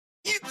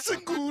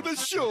Segura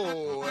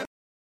Show. Are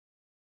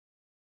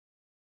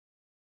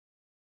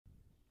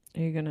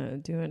you gonna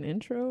do an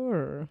intro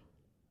or?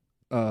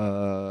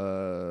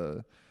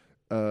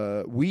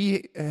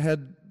 We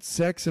had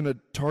sex in a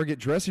Target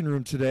dressing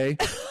room today.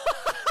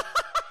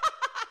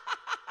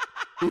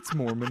 It's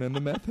Mormon and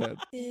the Meth Head.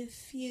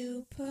 If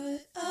you put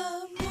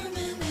a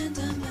Mormon and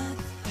a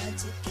meth head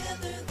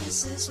together,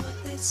 this is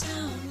what they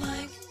sound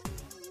like.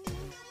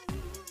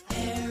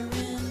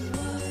 Aaron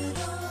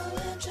Woodall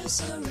and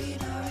Jessa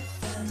Reed are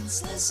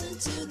friends. Listen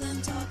to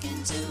them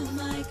talking to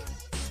Mike.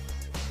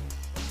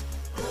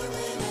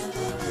 Mormon and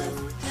the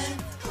meth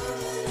head,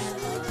 Mormon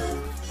and the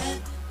meth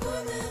head,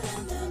 Mormon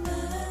and the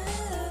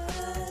meth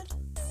head.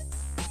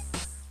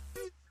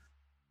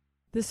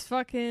 This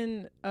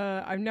fucking,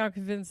 I'm now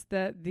convinced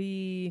that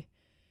the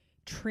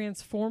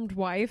transformed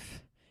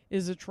wife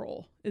is a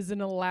troll, is an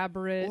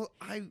elaborate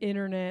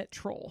internet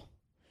troll.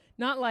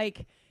 Not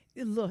like,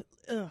 look,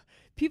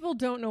 people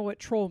don't know what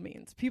troll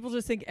means. People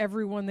just think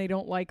everyone they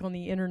don't like on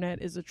the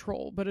internet is a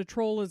troll. But a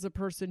troll is a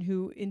person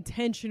who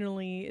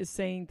intentionally is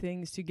saying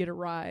things to get a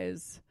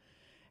rise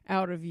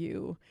out of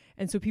you.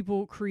 And so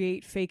people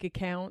create fake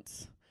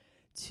accounts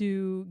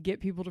to get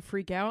people to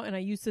freak out. And I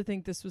used to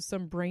think this was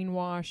some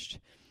brainwashed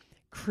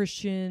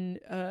Christian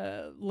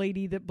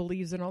lady that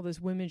believes in all this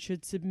women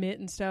should submit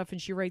and stuff,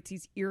 and she writes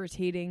these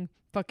irritating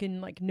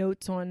fucking like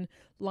notes on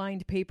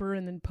lined paper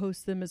and then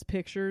posts them as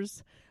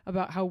pictures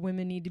about how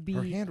women need to be.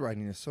 Her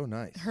handwriting is so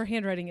nice. Her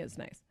handwriting is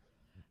nice.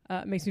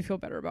 It makes me feel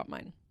better about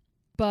mine.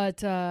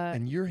 But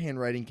and your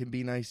handwriting can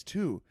be nice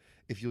too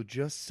if you'll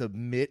just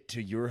submit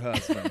to your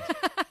husband.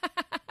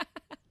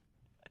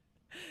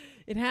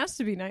 It has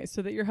to be nice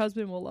so that your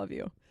husband will love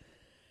you.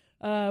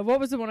 What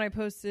was the one I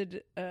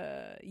posted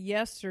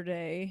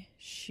yesterday?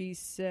 She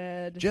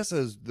said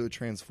Jessa's the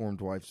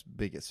transformed wife's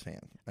biggest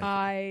fan.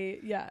 I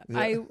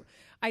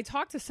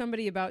talked to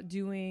somebody about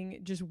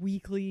doing just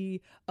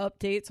weekly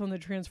updates on the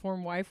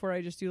transformed wife, where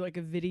I just do like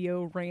a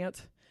video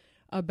rant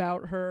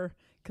about her,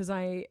 because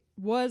I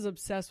was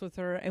obsessed with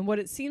her. And what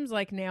it seems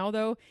like now,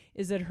 though,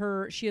 is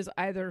that she has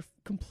either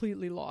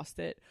completely lost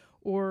it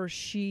or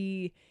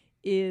she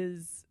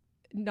is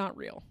not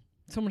real.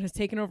 Someone has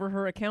taken over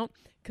her account,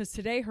 because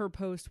today her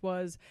post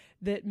was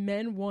that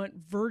men want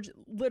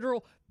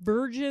literal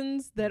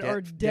virgins that are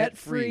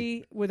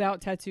debt-free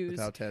without tattoos.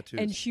 Without tattoos.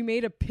 And she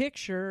made a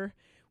picture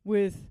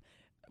with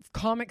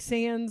Comic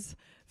Sans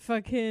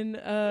fucking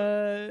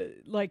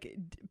like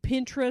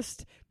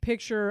Pinterest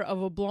picture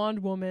of a blonde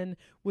woman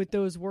with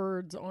those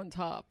words on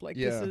top. Like,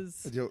 yeah.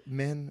 This is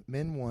men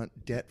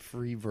want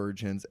debt-free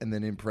virgins, and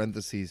then in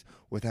parentheses,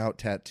 without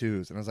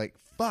tattoos. And I was like,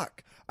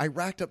 fuck, I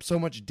racked up so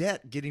much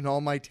debt getting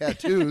all my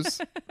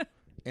tattoos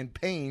and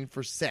paying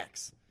for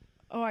sex.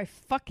 Oh, I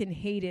fucking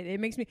hate it. It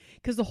makes me,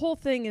 because the whole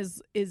thing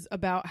is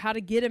about how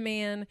to get a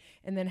man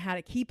and then how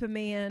to keep a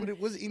man. But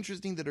it was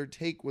interesting that her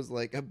take was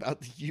like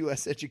about the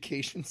U.S.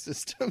 education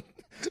system.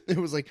 It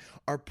was like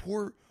our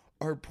poor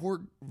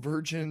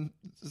virgins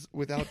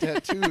without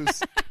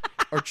tattoos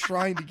are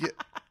trying to get,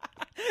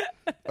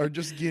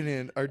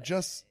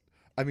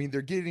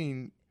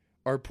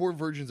 our poor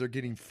virgins are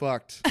getting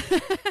fucked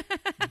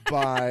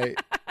by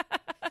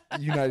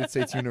United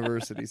States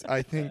universities.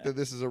 I think that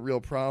this is a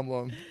real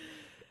problem.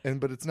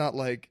 But it's not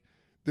like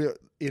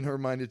in her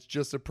mind, it's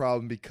just a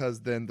problem because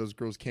then those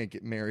girls can't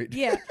get married.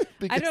 Yeah.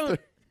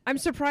 I'm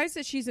surprised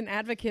that she's an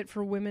advocate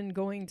for women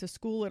going to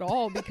school at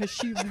all, because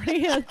she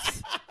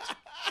rants.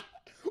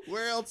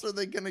 Where else are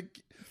they going to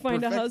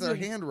find a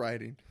husband? Their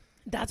handwriting?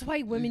 That's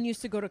why women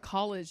used to go to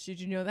college. Did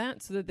you know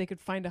that? So that they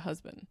could find a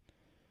husband.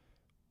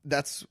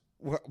 That's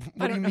what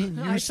do you mean?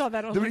 I saw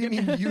that on What do you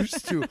mean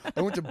used to?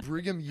 I went to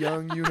Brigham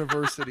Young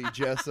University,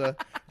 Jessa.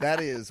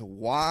 That is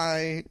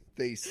why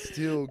they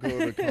still go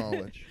to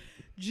college.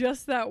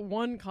 Just that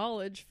one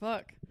college.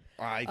 Fuck.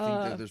 I think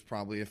that there's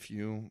probably a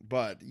few,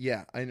 but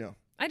yeah, I know.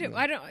 I do.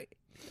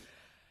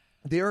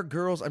 There are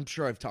girls, I'm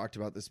sure I've talked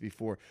about this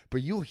before,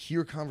 but you'll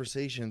hear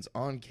conversations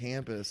on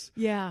campus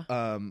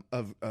of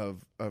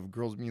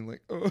girls being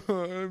like, oh,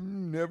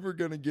 I'm never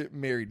going to get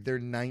married. They're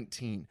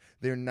 19.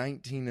 They're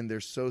 19 and they're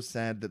so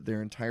sad that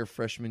their entire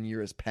freshman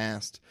year has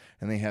passed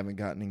and they haven't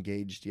gotten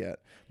engaged yet.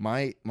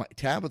 My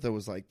Tabitha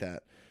was like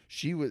that.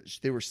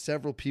 There were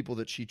several people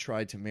that she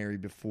tried to marry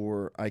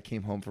before I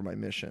came home from my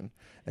mission,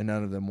 and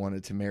none of them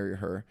wanted to marry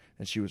her,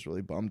 and she was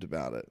really bummed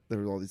about it. There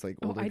were all these like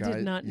older guys. I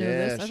did not know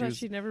this. I thought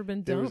she'd never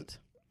been dumped.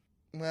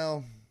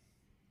 Well,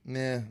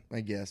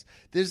 I guess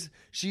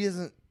she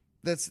isn't.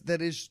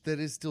 That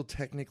is still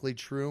technically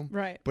true,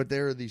 right? But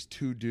there are these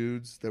two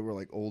dudes that were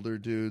like older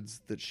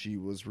dudes that she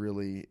was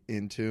really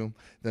into.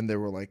 Then there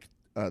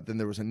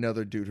was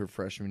another dude her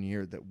freshman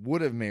year that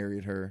would have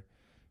married her,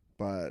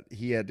 but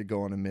he had to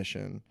go on a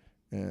mission.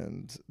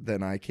 And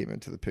then I came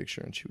into the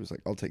picture, and she was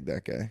like, I'll take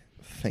that guy.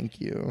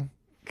 Thank you.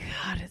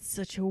 God, it's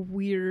such a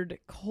weird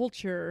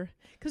culture.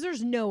 Because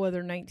there's no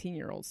other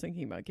 19-year-olds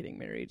thinking about getting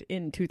married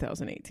in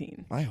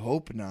 2018. I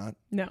hope not.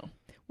 No.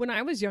 When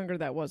I was younger,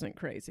 that wasn't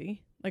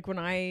crazy. Like when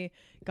I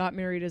got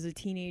married as a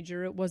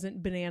teenager, it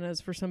wasn't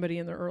bananas for somebody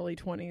in their early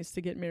 20s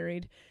to get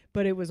married,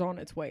 but it was on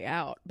its way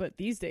out. But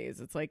these days,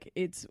 it's like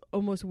it's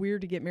almost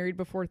weird to get married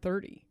before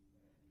 30.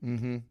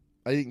 Mm-hmm.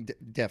 I think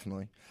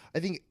definitely. I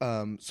think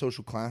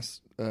social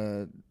class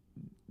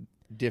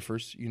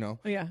differs, you know.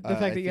 Yeah, the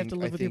fact that you have to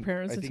live with your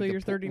parents until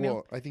you're 30 now.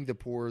 Well, I think the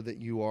poorer that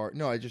you are.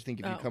 No, I just think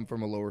if you come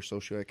from a lower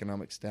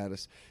socioeconomic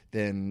status,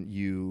 then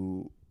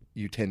you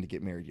tend to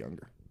get married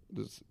younger.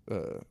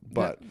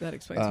 But that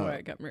explains why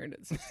I got married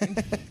at 16.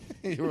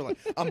 You were like,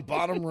 I'm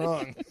bottom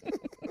rung.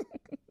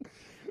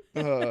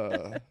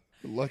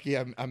 Lucky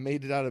I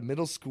made it out of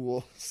middle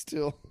school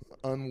still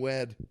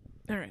unwed.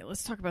 All right,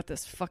 let's talk about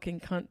this fucking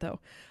cunt, though.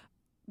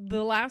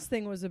 The last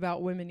thing was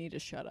about women need to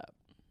shut up.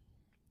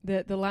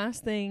 The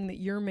last thing that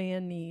your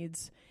man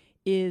needs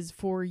is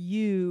for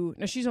you.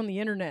 Now, she's on the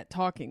internet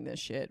talking this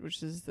shit,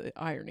 which is the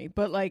irony.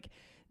 But, like,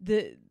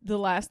 the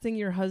last thing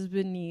your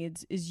husband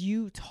needs is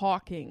you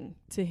talking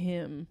to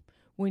him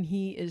when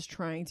he is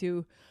trying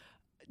to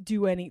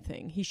do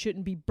anything. He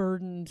shouldn't be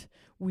burdened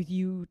with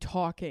you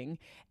talking.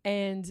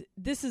 And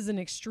this is an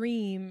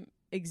extreme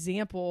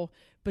example,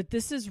 but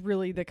this is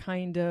really the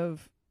kind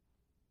of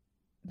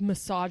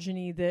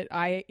misogyny that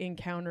I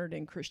encountered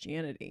in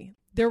Christianity.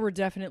 There were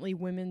definitely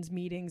women's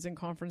meetings and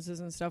conferences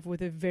and stuff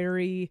with a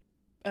very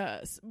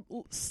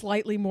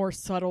slightly more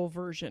subtle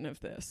version of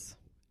this.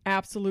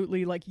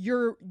 Absolutely. Like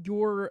you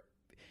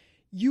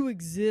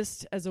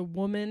exist as a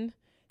woman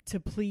to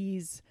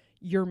please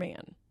your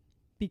man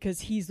because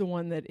he's the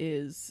one that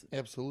is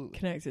absolutely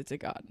connected to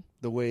God.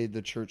 The way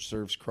the church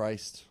serves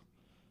Christ,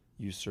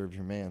 you serve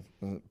your man.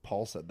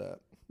 Paul said that.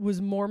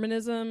 Was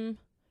Mormonism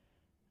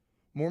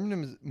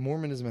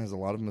has a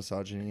lot of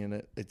misogyny in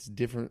it. It's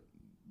different.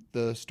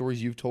 The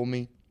stories you've told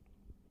me,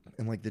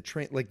 and like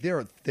there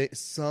are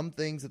some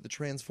things that the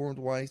transformed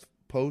wife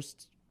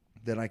posts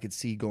that I could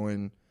see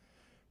going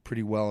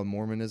pretty well in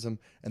Mormonism,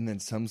 and then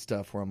some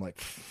stuff where I'm like,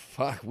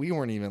 fuck, we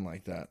weren't even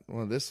like that.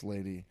 Well, this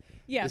lady,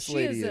 she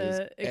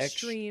is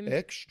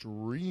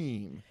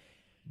extreme,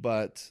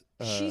 but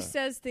she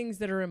says things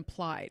that are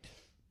implied.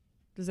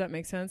 Does that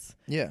make sense?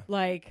 Yeah.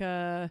 Like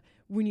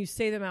when you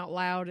say them out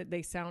loud,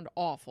 they sound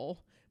awful,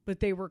 but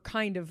they were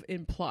kind of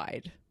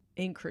implied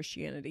in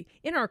Christianity.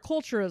 In our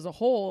culture as a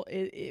whole,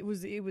 it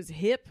was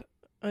hip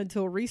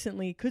until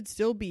recently, could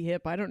still be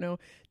hip, I don't know,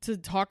 to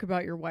talk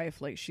about your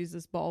wife like she's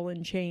this ball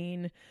and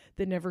chain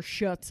that never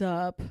shuts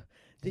up,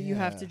 that you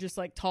have to just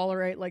like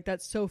tolerate. Like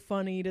that's so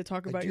funny to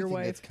talk about your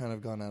wife. It's kind of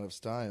gone out of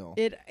style.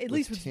 At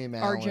least with Tim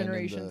our Allen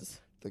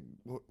generations.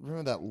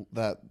 Remember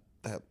that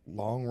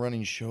long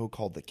running show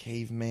called The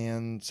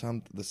Caveman,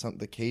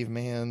 the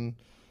Caveman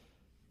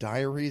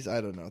Diaries?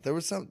 I don't know. There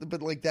was something,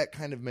 but like that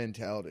kind of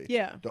mentality.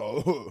 Yeah.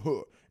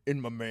 In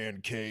my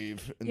man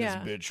cave, and this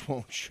bitch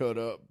won't shut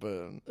up.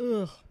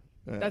 Ugh.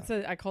 Yeah.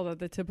 I call that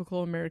the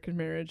typical American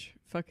marriage.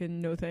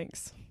 Fucking no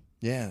thanks.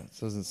 Yeah, it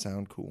doesn't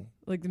sound cool.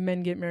 Like the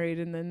men get married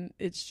and then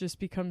it just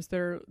becomes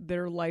their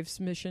life's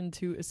mission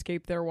to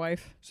escape their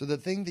wife. So the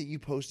thing that you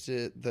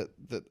posted that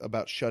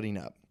about shutting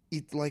up,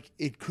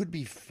 it could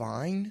be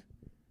fine.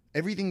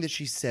 Everything that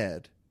she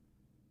said,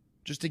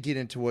 just to get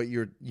into what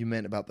you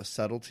meant about the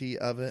subtlety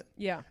of it.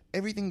 Yeah.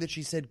 Everything that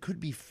she said could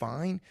be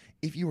fine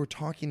if you were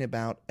talking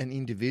about an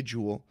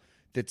individual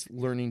that's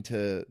learning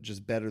to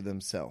just better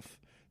themselves.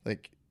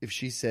 Like if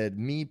she said,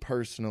 me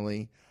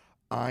personally,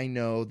 I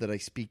know that I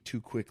speak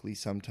too quickly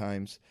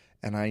sometimes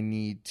and I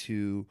need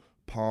to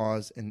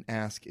pause and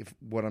ask if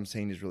what I'm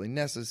saying is really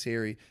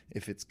necessary,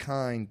 if it's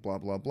kind, blah,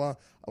 blah, blah.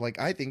 Like,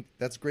 I think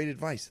that's great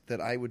advice that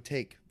I would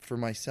take for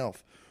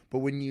myself. But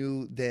when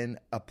you then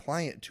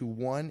apply it to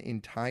one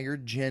entire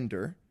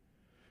gender,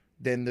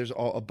 then there's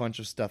a bunch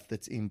of stuff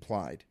that's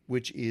implied,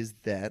 which is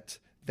that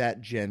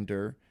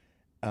gender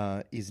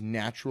is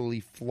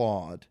naturally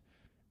flawed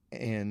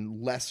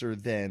and lesser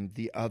than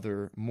the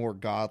other more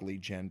godly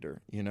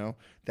gender. You know,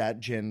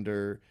 that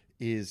gender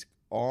is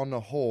on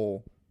the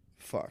whole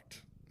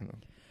fucked. You know?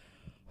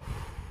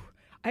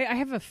 I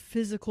have a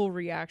physical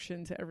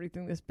reaction to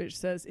everything this bitch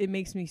says. It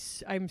makes me,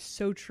 I'm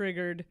so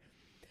triggered.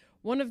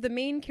 One of the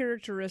main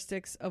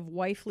characteristics of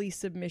wifely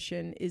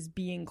submission is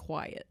being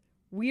quiet.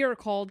 We are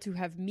called to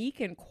have meek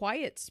and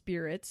quiet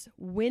spirits,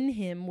 win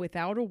him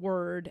without a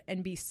word,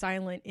 and be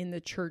silent in the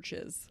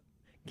churches.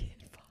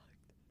 Get fucked.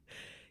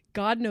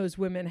 God knows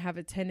women have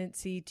a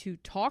tendency to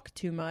talk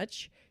too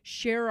much,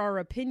 share our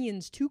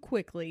opinions too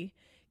quickly,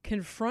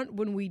 confront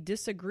when we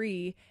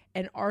disagree,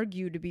 and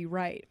argue to be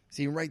right.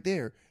 See, right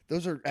there,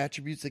 those are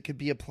attributes that could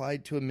be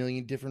applied to a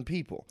million different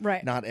people.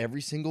 Right. Not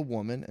every single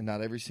woman and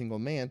not every single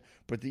man.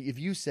 But if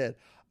you said,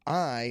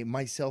 I,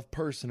 myself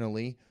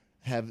personally,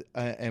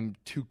 am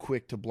too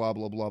quick to blah,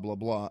 blah, blah, blah,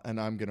 blah, and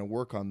I'm going to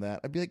work on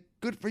that, I'd be like,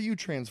 good for you,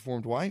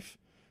 transformed wife.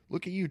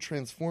 Look at you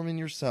transforming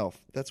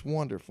yourself. That's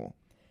wonderful.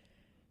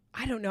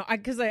 I don't know.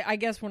 Because I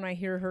guess when I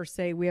hear her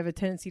say we have a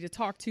tendency to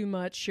talk too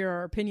much, share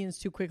our opinions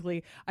too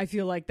quickly, I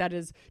feel like that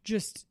is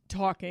just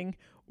talking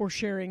or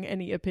sharing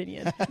any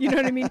opinion. You know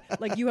what I mean?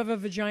 Like, you have a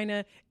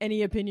vagina,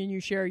 any opinion you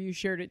shared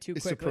it too quickly.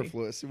 It's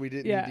superfluous. We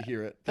didn't need to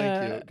hear it.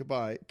 Thank you.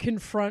 Goodbye.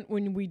 Confront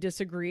when we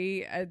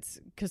disagree. It's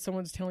because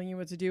someone's telling you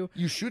what to do.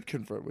 You should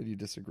confront when you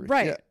disagree.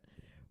 Right. Yeah.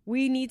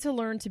 We need to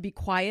learn to be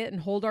quiet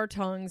and hold our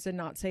tongues and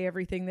not say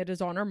everything that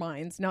is on our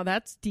minds. Now,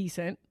 that's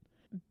decent,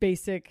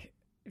 basic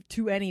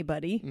to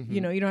anybody. Mm-hmm.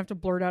 You know, you don't have to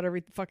blurt out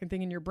every fucking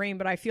thing in your brain,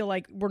 but I feel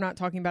like we're not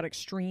talking about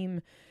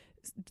extreme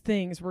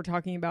things. We're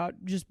talking about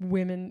just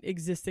women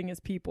existing as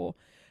people.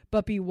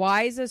 But be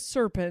wise as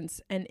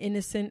serpents and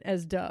innocent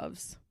as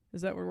doves.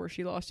 Is that where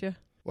she lost you?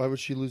 Why would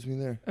she lose me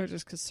there? Oh,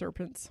 just because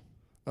serpents.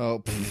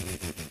 Oh,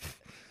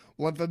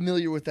 well, I'm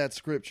familiar with that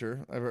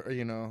scripture. I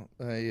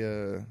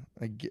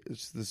get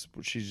this.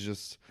 She's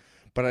just,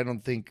 but I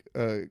don't think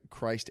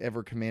Christ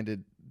ever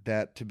commanded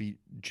that to be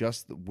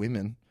just the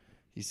women.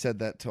 He said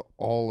that to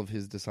all of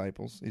his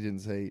disciples. He didn't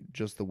say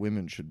just the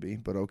women should be,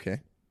 but okay.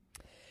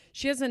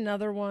 She has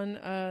another one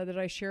that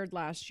I shared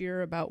last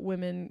year about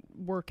women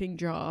working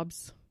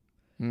jobs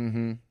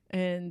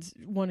and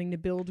wanting to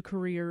build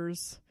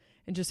careers,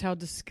 and just how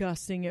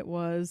disgusting it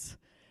was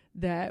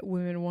that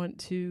women want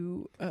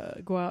to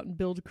go out and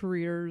build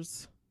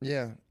careers.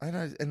 Yeah,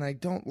 and I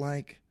don't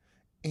like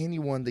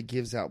anyone that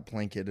gives out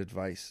blanket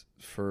advice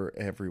for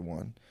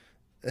everyone.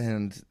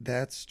 And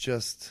that's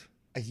just,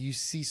 you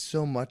see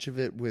so much of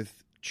it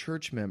with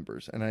church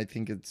members, and I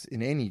think it's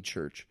in any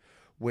church,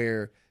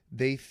 where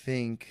they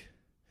think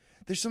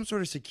there's some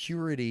sort of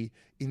security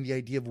in the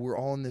idea of we're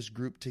all in this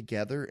group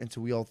together, and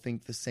so we all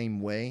think the same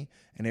way,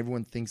 and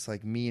everyone thinks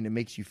like me, and it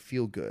makes you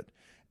feel good.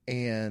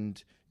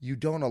 And you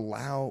don't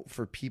allow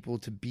for people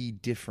to be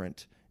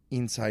different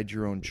inside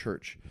your own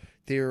church.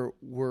 There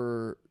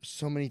were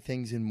so many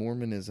things in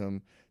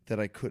Mormonism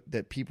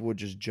that people would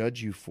just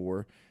judge you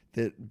for,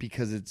 that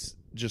because it's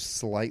just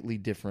slightly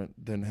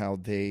different than how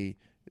they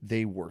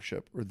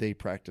worship or they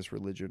practice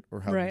religion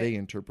or how they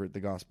interpret the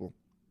gospel.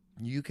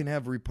 You can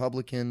have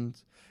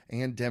Republicans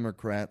and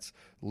Democrats,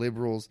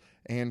 liberals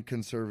and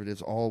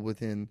conservatives all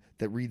within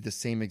that read the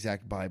same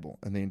exact Bible,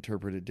 and they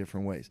interpret it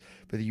different ways.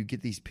 But you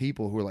get these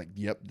people who are like,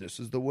 yep, this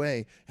is the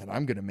way, and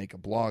I'm going to make a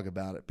blog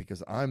about it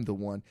because I'm the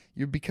one.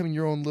 You're becoming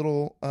your own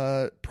little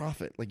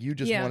prophet. Like, you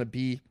just want to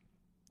be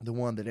the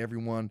one that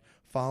everyone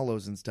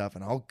follows and stuff,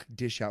 and I'll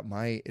dish out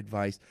my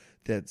advice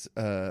that's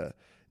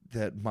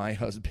that my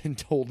husband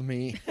told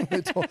me.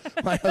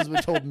 My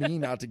husband told me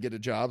not to get a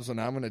job, so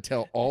now I'm going to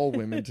tell all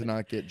women to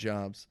not get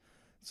jobs.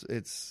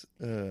 It's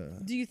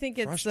do you think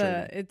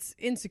it's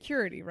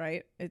insecurity,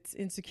 right? It's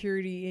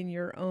insecurity in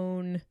your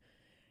own.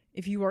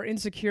 If you are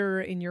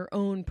insecure in your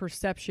own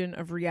perception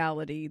of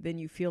reality, then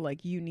you feel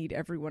like you need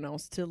everyone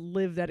else to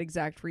live that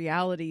exact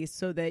reality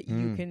so that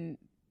you can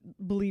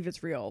believe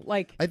it's real.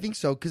 Like, I think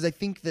so, because I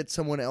think that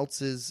someone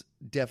else's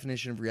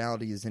definition of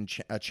reality is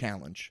a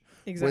challenge.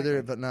 Exactly.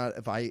 Whether or not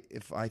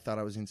if I thought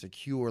I was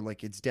insecure,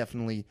 like, it's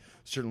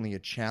certainly a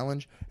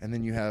challenge. And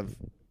then you have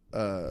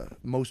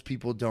most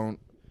people don't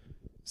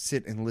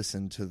sit and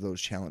listen to those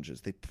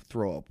challenges. They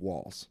throw up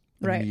walls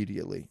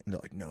immediately, and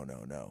they're like,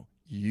 no,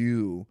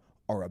 you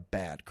are a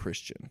bad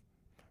Christian,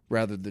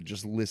 rather than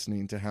just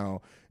listening to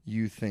how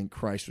you think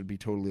Christ would be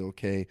totally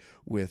okay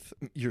with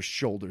your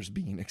shoulders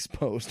being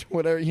exposed,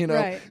 whatever,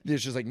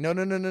 It's just like,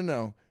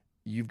 no,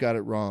 you've got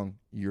it wrong,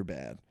 you're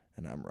bad,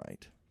 and I'm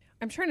right.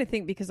 I'm trying to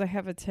think, because I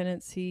have a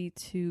tendency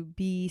to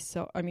be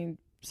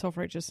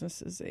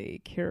self-righteousness is a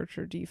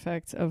character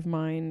defect of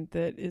mine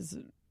that is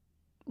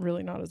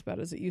really not as bad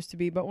as it used to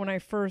be. But when I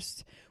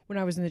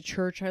was in the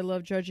church, I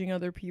loved judging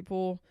other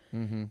people.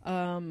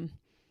 Mm-hmm.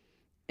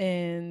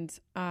 And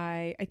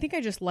I think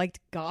I just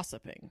liked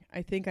gossiping.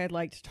 I think I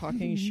liked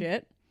talking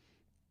shit.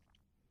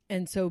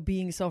 And so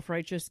being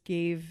self-righteous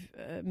gave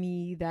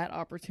me that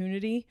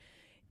opportunity.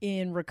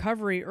 In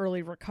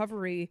early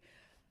recovery,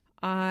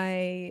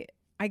 I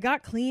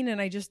got clean,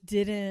 and I just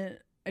didn't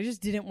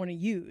want to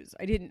use.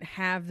 I didn't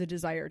have the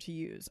desire to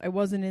use. I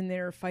wasn't in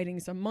there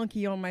fighting some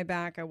monkey on my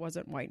back. I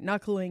wasn't white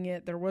knuckling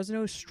it. There was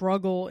no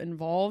struggle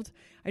involved.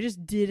 I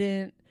just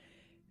didn't.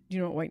 Do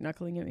you know what white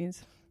knuckling it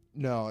means?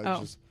 No, it's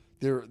just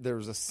there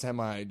was a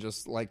semi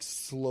just like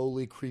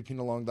slowly creeping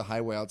along the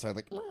highway outside,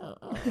 like.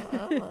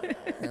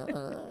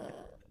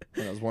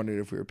 And I was wondering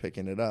if we were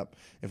picking it up.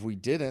 If we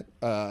didn't,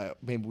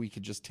 maybe we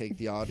could just take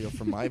the audio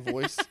from my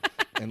voice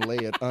and lay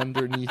it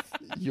underneath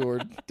your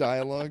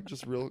dialogue,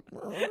 just real.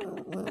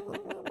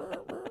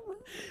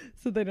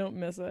 So they don't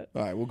miss it.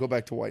 All right, we'll go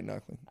back to white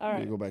knuckling. All right.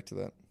 We'll go back to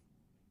that.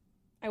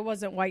 I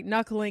wasn't white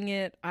knuckling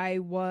it. I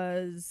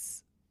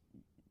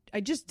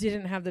just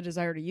didn't have the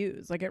desire to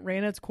use. Like, it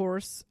ran its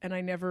course, and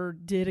I never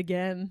did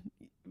again,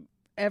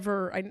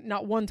 ever.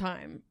 Not one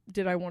time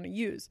did I want to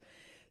use.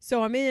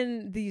 So I'm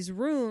in these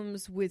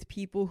rooms with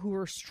people who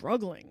are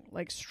struggling,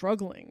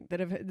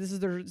 this is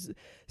their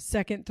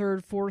second,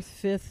 third, fourth,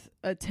 fifth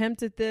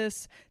attempt at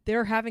this.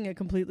 They're having a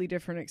completely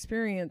different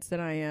experience than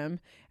I am.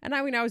 And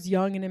I mean, I was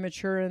young and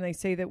immature, and they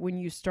say that when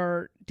you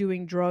start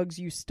doing drugs,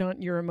 you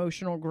stunt your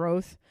emotional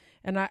growth.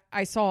 And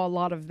I saw a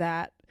lot of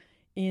that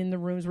in the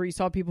rooms where you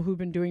saw people who've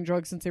been doing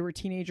drugs since they were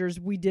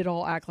teenagers. We did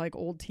all act like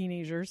old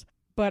teenagers.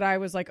 But I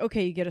was like,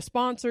 okay, you get a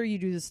sponsor, you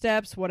do the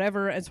steps,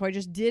 whatever. And so I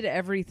just did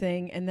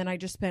everything. And then I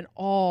just spent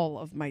all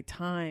of my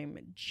time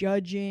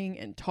judging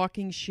and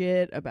talking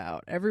shit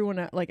about everyone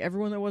that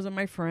wasn't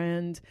my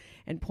friend,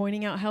 and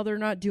pointing out how they're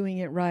not doing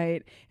it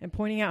right, and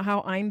pointing out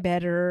how I'm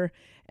better,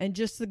 and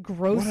just the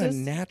grossest. What a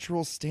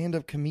natural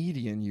stand-up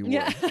comedian you were.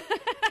 Yeah.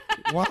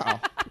 Wow.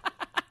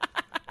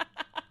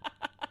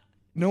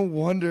 No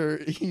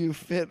wonder you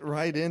fit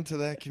right into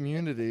that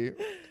community.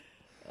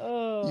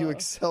 Oh. You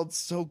excelled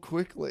so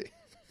quickly.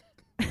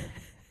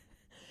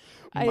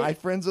 My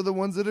friends are the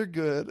ones that are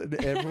good, and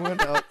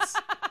everyone else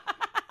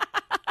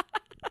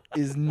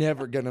is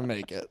never going to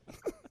make it.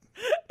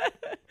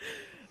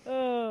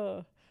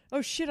 Oh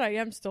shit, I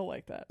am still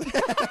like that.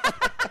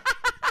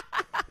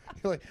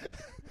 You're like,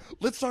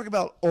 let's talk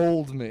about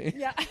old me.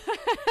 Yeah.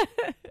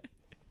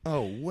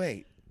 Oh,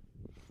 wait.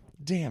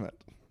 Damn it.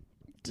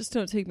 Just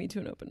don't take me to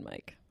an open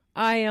mic.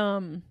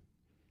 And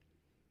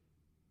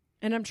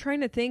I'm trying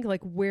to think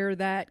like where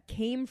that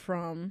came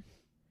from.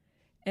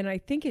 And I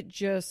think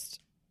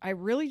I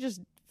really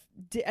just,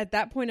 at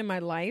that point in my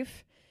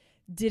life,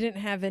 didn't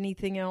have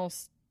anything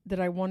else that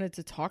I wanted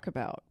to talk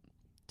about.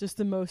 Just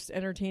the most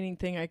entertaining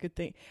thing I could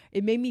think.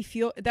 It made me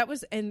feel,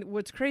 and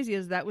what's crazy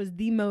is that was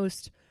the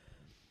most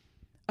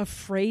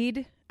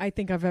afraid I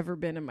think I've ever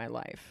been in my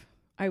life.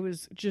 I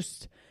was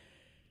just.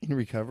 In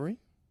recovery?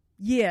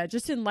 Yeah,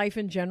 just in life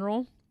in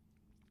general.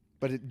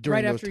 But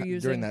during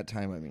that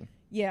time, I mean.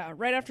 Yeah,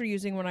 right after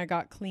using, when I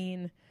got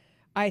clean,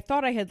 I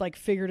thought I had like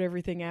figured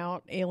everything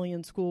out,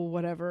 alien school,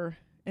 whatever.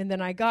 And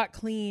then I got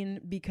clean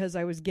because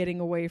I was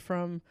getting away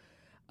from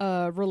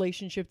a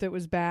relationship that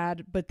was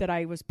bad, but that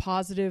I was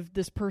positive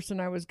this person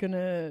I was going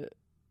to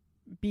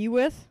be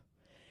with.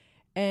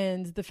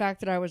 And the fact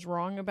that I was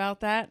wrong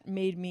about that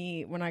made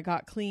me, when I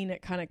got clean,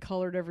 it kind of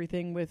colored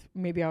everything with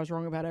maybe I was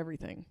wrong about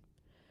everything.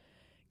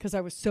 Because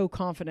I was so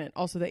confident.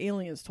 Also, the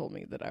aliens told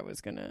me that I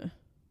was going to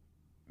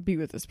be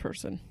with this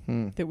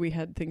person, that we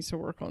had things to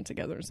work on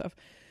together and stuff.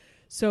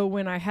 So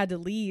when I had to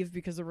leave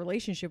because the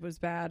relationship was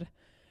bad,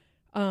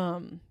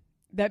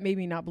 that made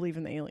me not believe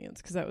in the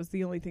aliens, because that was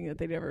the only thing that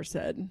they'd ever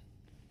said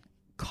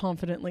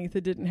confidently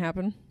that didn't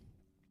happen,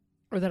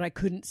 or that I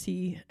couldn't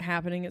see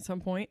happening at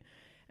some point.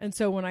 And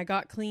so when I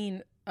got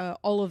clean,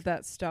 all of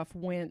that stuff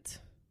went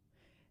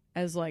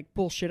as like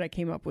bullshit I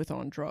came up with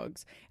on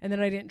drugs. And then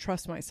I didn't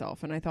trust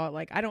myself. And I thought,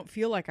 like, I don't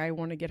feel like I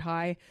want to get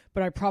high,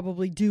 but I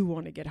probably do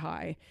want to get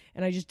high.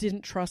 And I just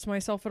didn't trust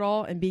myself at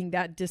all. And being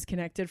that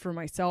disconnected from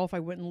myself, I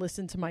wouldn't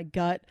listen to my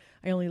gut.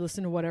 I only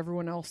listened to what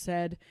everyone else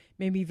said.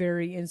 Made me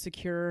very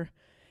insecure.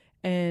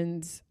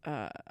 And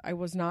I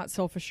was not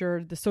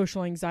self-assured. The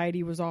social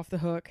anxiety was off the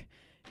hook.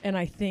 And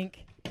I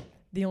think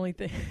the only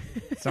thing...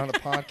 It's not a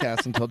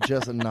podcast until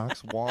Jessa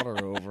knocks water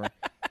over.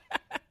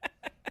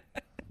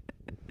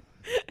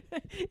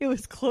 It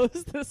was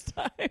closed this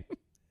time. I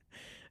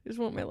just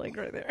want my leg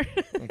right there.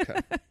 Okay.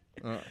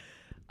 All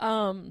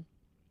right.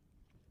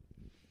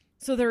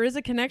 So there is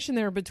a connection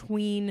there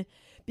between,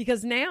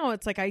 because now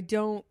it's like I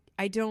don't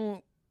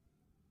know,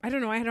 I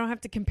don't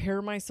have to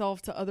compare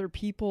myself to other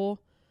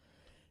people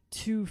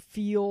to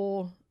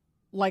feel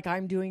like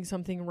I'm doing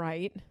something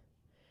right.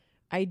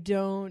 I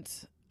don't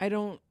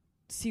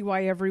see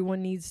why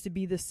everyone needs to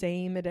be the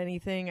same at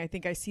anything. I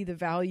think I see the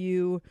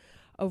value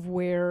of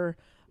where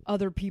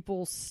other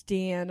people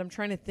stand. I'm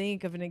trying to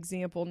think of an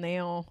example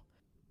now.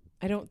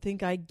 I don't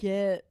think I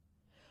get,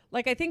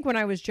 like, I think when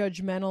I was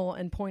judgmental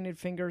and pointed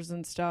fingers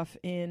and stuff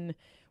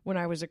when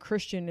I was a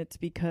Christian, it's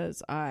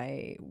because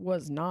I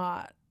was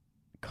not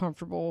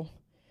comfortable.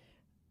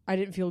 I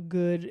didn't feel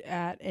good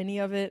at any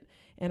of it,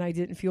 and I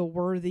didn't feel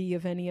worthy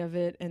of any of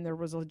it. And there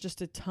was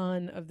just a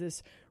ton of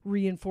this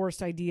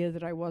reinforced idea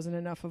that I wasn't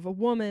enough of a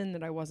woman,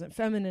 that I wasn't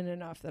feminine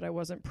enough, that I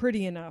wasn't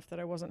pretty enough, that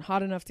I wasn't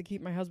hot enough to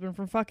keep my husband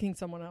from fucking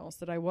someone else,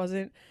 that I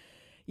wasn't,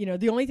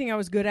 the only thing I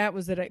was good at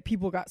was that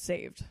people got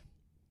saved.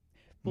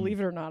 Believe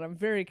it or not, I'm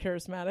very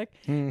charismatic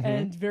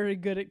and very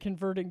good at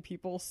converting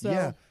people.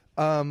 So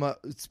yeah.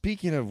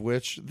 Speaking of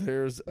which,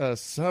 there's a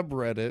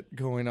subreddit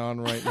going on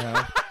right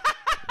now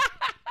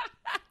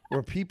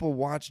where people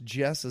watch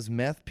Jessa's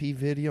meth pee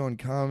video on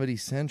Comedy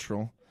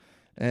Central,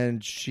 and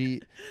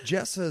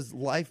Jessa's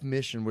life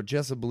mission, what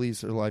Jessa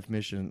believes her life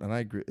mission, and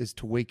I agree, is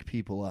to wake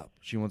people up.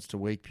 She wants to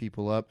wake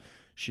people up.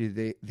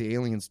 The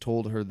aliens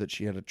told her that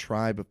she had a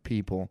tribe of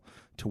people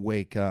to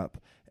wake up,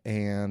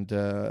 and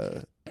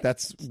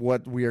that's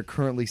what we are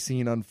currently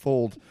seeing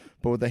unfold,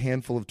 but with a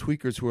handful of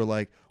tweakers who are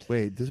like,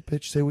 wait, did this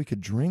bitch say we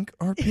could drink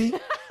our pee?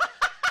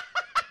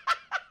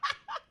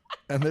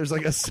 And there's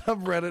like a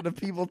subreddit of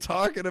people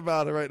talking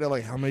about it right now.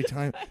 Like, how many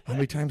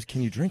times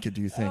can you drink it,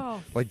 do you think?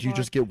 Oh, like, do you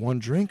just get one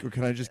drink, or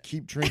can I just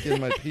keep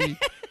drinking my pee?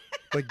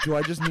 Like, do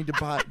I just need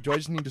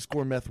to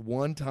score meth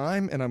one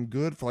time and I'm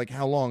good for like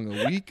how long?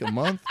 A week? A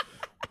month?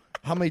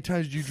 How many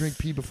times do you drink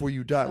pee before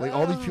you die? Like,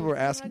 all these people are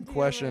asking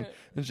questions.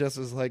 And Jess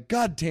is like,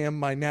 God damn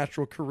my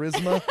natural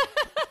charisma.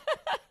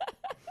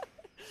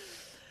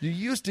 You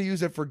used to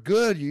use it for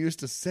good. You used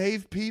to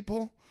save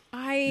people.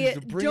 I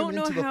don't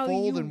know how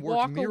you and work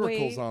walk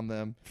miracles away on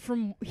them.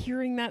 from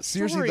hearing that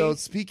Seriously, story. though,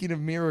 speaking of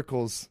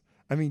miracles,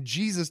 I mean,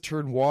 Jesus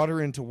turned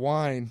water into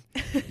wine.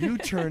 You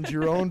turned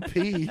your own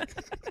pee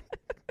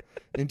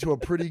into a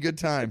pretty good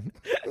time.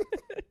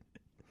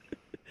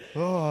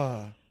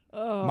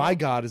 My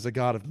God is a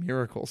God of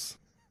miracles.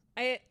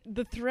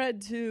 The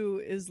thread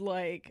too is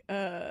like,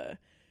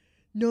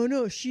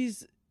 no,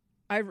 she's.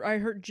 I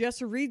heard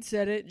Jessa Reed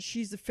said it.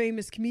 She's a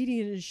famous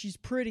comedian and she's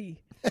pretty.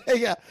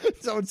 Yeah,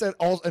 someone said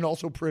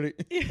also pretty.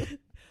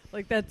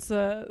 Like that's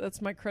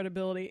my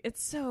credibility.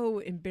 It's so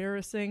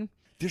embarrassing.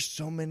 There's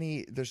so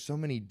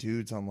many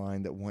dudes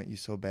online that want you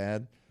so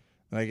bad.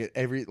 And I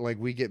get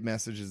we get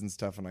messages and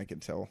stuff, and I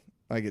could tell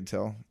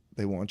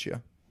they want you.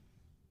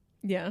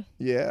 Yeah.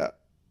 Yeah.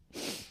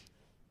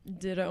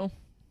 Ditto.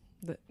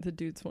 The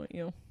dudes want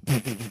you.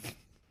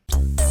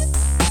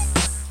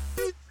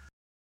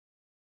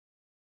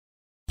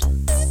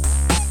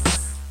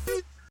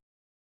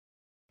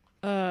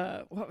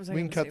 What was I?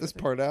 We can cut this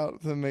part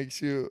out that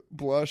makes you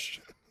blush.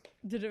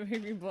 Did it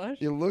make me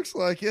blush? It looks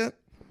like it.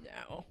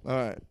 No. All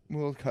right,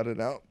 we'll cut it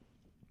out.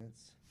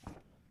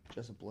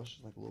 Jessa blushes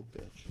like a little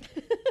bitch.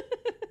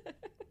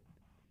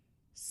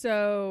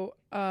 So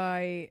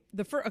I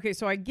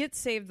get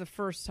saved the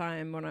first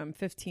time when I'm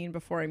 15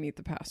 before I meet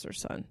the pastor's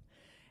son,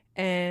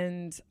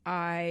 and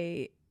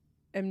I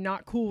am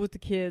not cool with the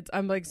kids.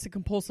 I'm like a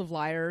compulsive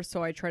liar,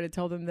 so I try to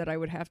tell them that I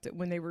would have to.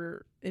 When they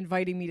were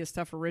inviting me to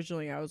stuff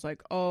originally, I was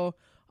like, "Oh,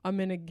 I'm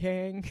in a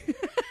gang."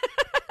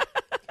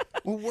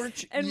 Well,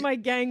 weren't you? And my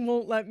gang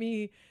won't let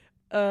me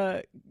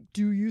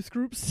do youth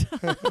group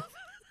stuff.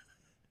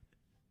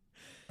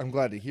 I'm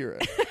glad to hear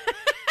it.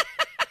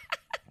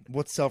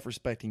 What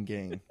self-respecting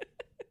gang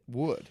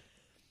would?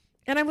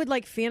 And I would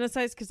like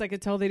fantasize, because I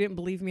could tell they didn't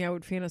believe me. I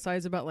would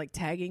fantasize about like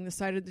tagging the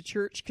side of the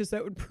church, because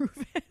that would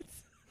prove it.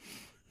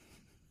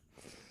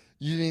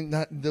 You mean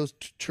not those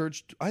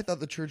church? I thought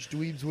the church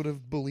dweebs would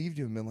have believed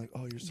you and been like,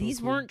 "Oh, you're so." These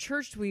cool. weren't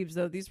church dweebs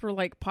though. These were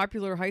like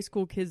popular high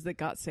school kids that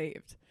got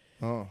saved.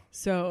 Oh.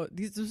 So have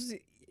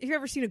you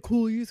ever seen a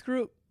cool youth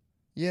group?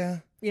 Yeah.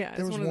 Yeah.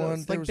 There was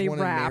one. There was one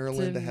in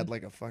Maryland that had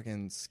like a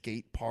fucking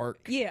skate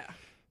park. Yeah.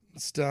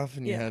 Stuff,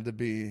 and you had to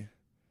be.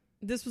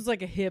 This was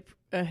like a hip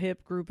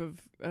group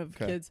of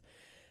kids.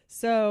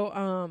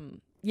 So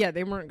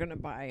they weren't going to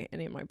buy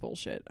any of my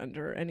bullshit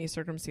under any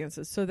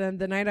circumstances. So then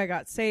the night I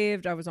got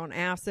saved, I was on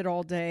acid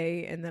all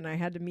day, and then I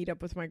had to meet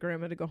up with my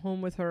grandma to go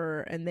home with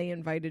her, and they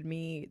invited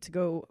me to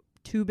go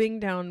tubing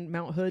down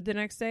Mount Hood the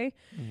next day.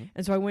 Mm-hmm.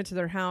 And so I went to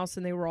their house,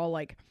 and they were all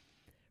like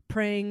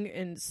praying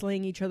and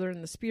slaying each other in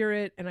the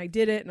spirit, and I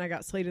did it, and I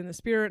got slayed in the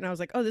spirit, and I was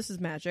like, oh, this is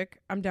magic.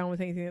 I'm down with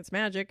anything that's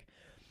magic.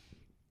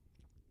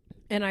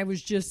 And I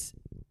was just,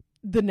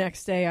 the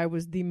next day I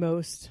was the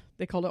most,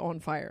 they called it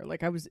on fire.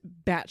 Like I was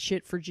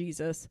batshit for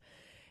Jesus.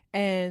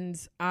 And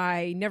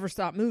I never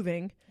stopped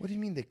moving. What do you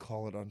mean they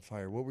call it on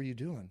fire? What were you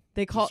doing?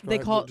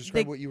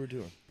 Describe what you were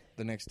doing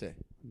the next day.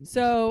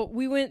 So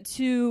we went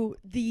to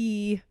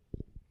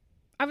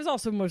I was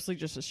also mostly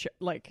just oh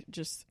God,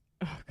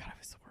 I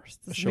was the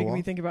worst. This is making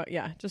me think about,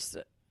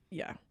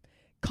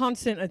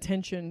 constant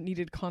attention,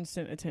 needed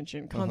constant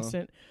attention,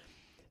 constant.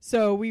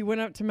 So we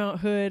went up to Mount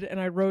Hood, and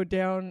I rode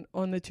down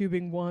on the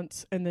tubing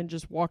once, and then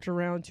just walked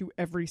around to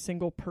every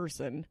single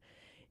person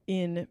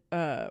in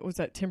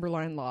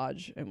Timberline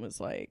Lodge, and was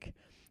like,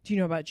 "Do you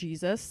know about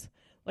Jesus?"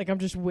 Like I'm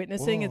just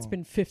witnessing. Whoa. It's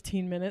been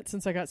 15 minutes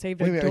since I got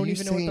saved. I don't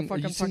even know what the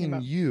fuck I'm talking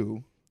about.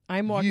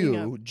 I'm walking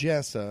up.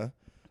 Jessa,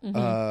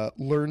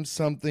 learned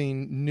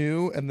something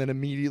new, and then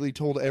immediately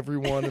told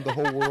everyone in the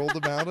whole world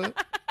about it.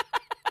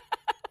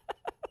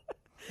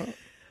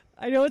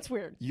 I know it's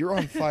weird. You're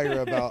on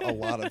fire about a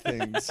lot of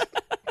things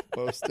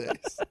most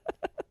days.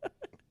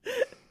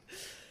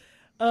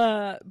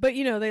 But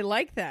they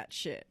like that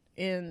shit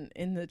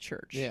in the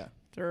church. Yeah.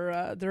 They're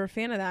a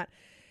fan of that.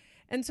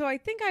 And so I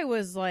think I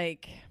was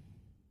like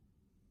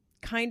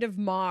kind of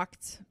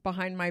mocked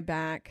behind my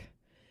back.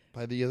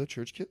 By the other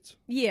church kids?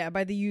 Yeah,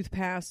 by the youth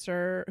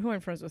pastor, who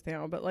I'm friends with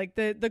now. But like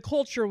the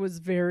culture was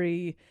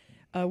very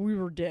we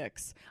were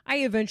dicks.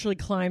 I eventually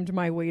climbed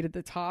my way to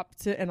the top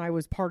and I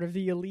was part of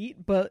the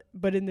elite, but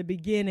in the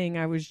beginning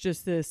I was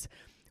just this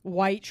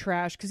white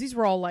trash, because these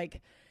were all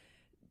like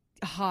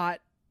hot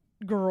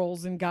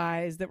girls and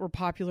guys that were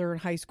popular in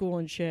high school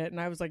and shit,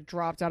 and I was like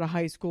dropped out of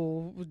high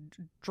school,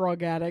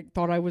 drug addict,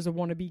 thought I was a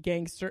wannabe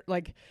gangster,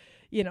 like,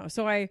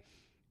 so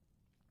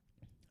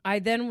I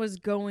then was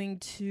going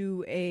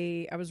to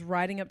I was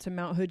riding up to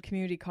Mount Hood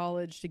Community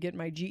College to get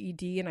my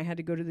GED, and I had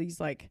to go to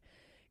these like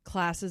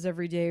classes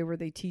every day where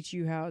they teach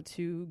you how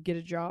to get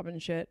a job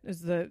and shit.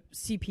 Is the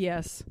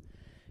CPS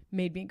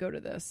made me go to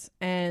this.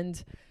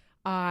 And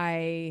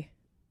I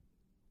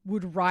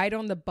would ride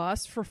on the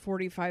bus for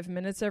 45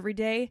 minutes every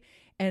day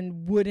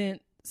and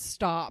wouldn't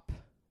stop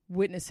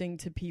witnessing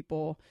to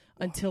people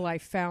until I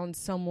found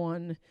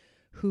someone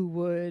who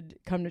would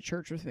come to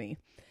church with me.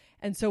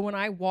 And so when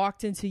I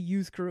walked into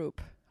youth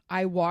group,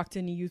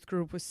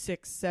 with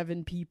 6,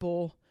 7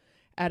 people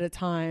at a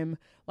time.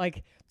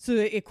 Like, so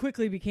it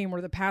quickly became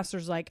where the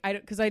pastor's like,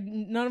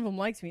 none of them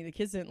liked me. The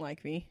kids didn't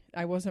like me.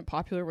 I wasn't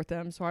popular with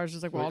them. So I was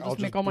just like, well, I'll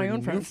just make all my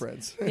own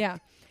friends. Yeah.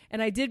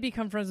 And I did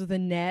become friends with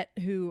Annette,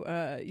 who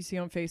you see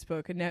on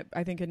Facebook.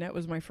 I think Annette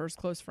was my first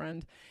close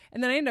friend.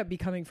 And then I ended up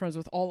becoming friends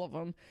with all of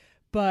them.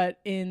 But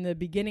in the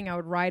beginning, I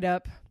would ride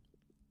up,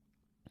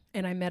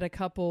 and I met a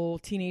couple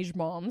teenage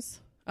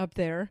moms up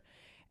there.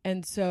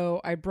 And so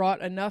I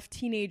brought enough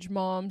teenage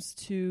moms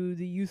to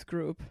the youth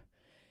group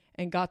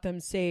and got them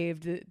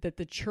saved that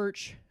the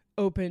church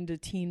opened a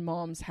teen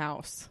mom's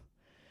house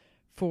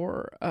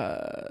for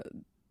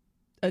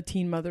a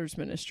teen mother's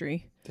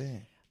ministry.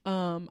 Dang.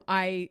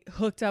 I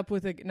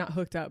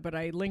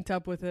I linked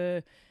up with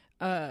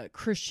a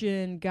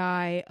Christian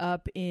guy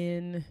up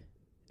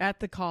at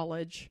the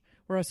college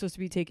where I was supposed to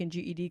be taking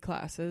GED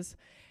classes,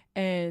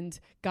 and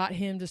got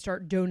him to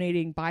start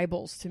donating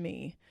Bibles to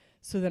me.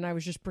 So then I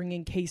was just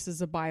bringing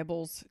cases of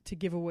Bibles to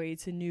give away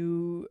to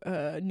new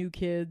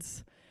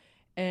kids.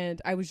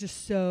 And I was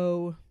just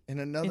so in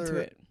another into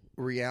it.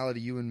 Reality,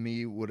 you and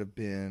me would have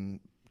been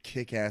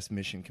kick-ass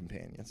mission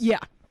companions. Yeah.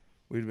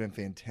 We'd have been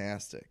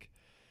fantastic.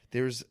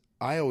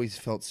 I always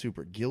felt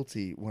super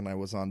guilty when I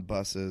was on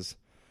buses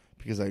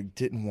because I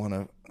didn't want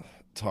to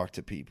talk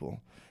to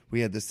people.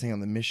 We had this thing on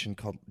the mission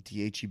called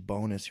DHE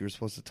Bonus. You were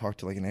supposed to talk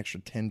to like an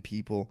extra 10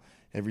 people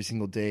every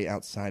single day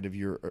outside of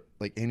your,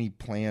 like, any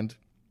planned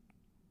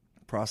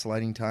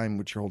proselyting time,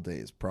 which your whole day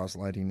is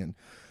proselyting and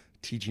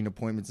teaching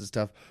appointments and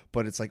stuff.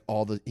 But it's like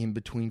all the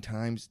in-between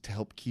times to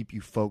help keep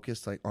you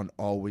focused, like on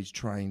always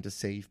trying to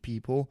save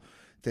people.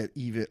 That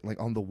even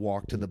like on the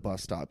walk to the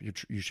bus stop,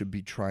 you should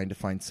be trying to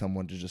find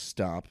someone to just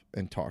stop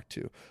and talk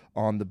to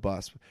on the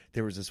bus.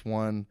 There was this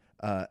one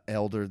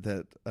elder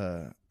that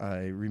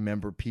I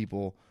remember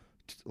people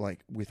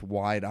like with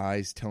wide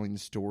eyes telling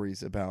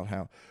stories about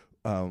how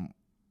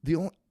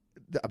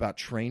about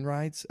train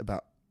rides,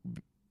 about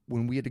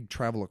when we had to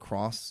travel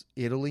across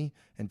Italy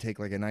and take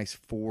like a nice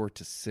 4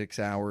 to 6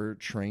 hour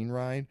train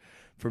ride.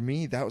 For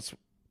me, that was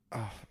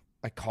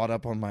I caught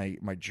up on my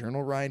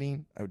journal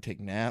writing. I would take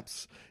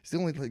naps. It's the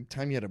only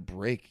time you had a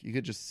break. You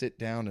could just sit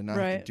down and not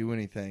have to do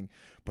anything.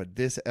 But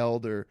this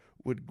elder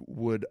would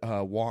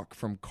walk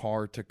from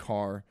car to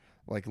car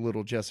like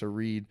little Jessa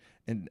Reed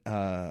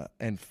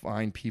and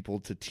find people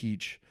to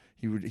teach.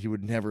 He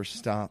would never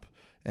stop.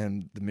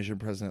 And the mission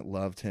president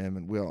loved him,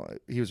 and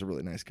he was a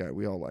really nice guy.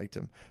 We all liked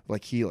him.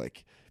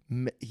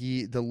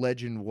 The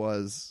legend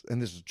was,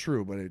 and this is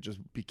true, but it just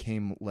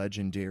became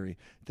legendary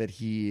that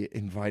he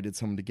invited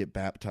someone to get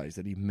baptized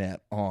that he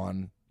met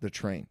on the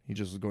train. He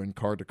just was going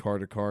car to car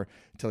to car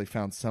until he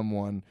found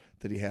someone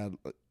that he had,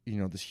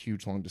 this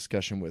huge long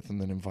discussion with, and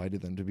then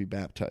invited them to be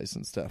baptized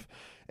and stuff.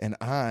 And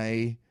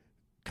I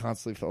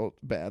constantly felt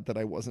bad that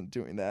I wasn't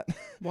doing that.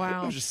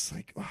 Wow. I was just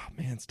like, oh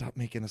man, stop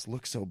making us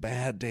look so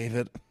bad,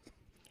 David.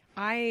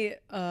 I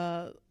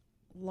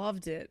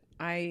loved it.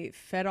 I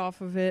fed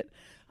off of it.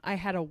 I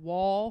had a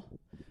wall.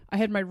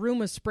 My room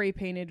was spray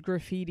painted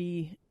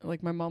graffiti.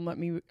 Like my mom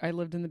I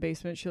lived in the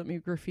basement. She let me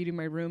graffiti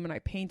my room, and I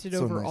painted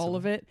over all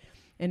of it.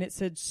 And it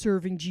said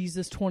serving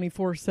Jesus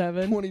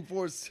 24/7.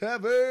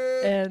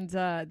 24/7. And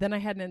then I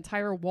had an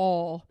entire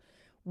wall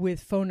with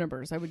phone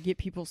numbers. I would get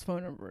people's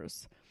phone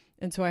numbers.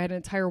 And so I had an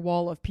entire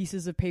wall of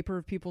pieces of paper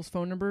of people's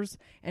phone numbers.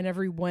 And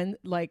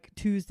like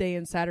Tuesday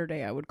and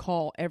Saturday, I would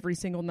call every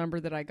single number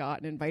that I got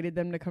and invited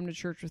them to come to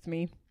church with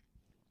me.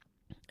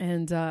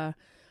 And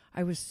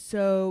I was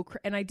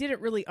and I didn't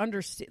really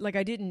understand, like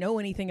I didn't know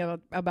anything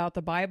about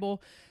the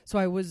Bible. So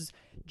I was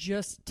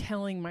just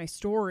telling my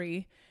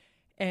story.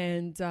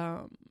 And,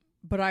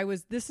 but I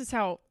was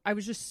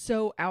just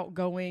so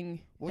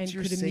outgoing. What's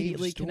and could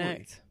immediately story?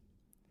 Connect.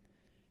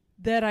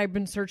 That I've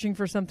been searching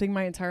for something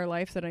my entire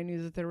life, that I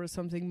knew that there was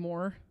something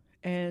more.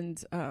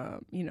 And,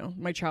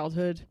 my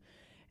childhood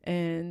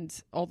and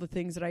all the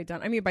things that I'd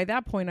done. I mean, by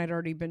that point, I'd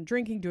already been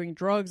drinking, doing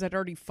drugs. I'd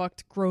already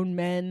fucked grown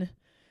men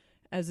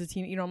as a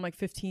teen. I'm like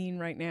 15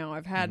 right now.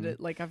 I've had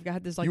I've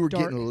got this like you were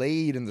getting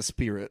laid in the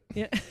spirit.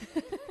 Yeah.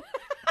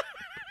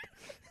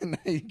 And now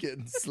you're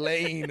getting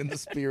slain in the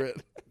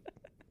spirit.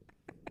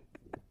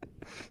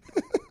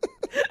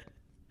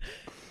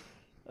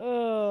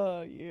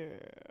 Oh, yeah.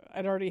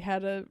 I'd already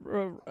had a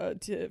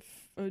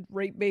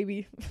rape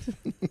baby.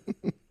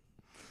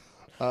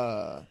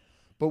 But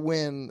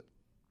when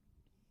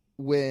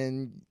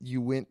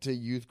you went to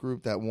youth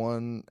group that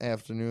one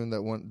afternoon,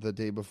 the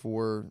day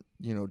before,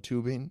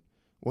 tubing,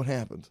 what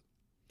happened?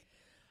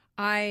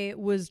 I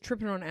was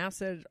tripping on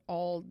acid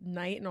all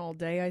night and all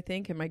day, I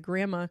think, and my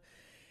grandma,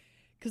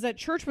 because that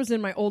church was in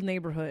my old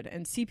neighborhood,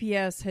 and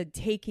CPS had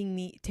taken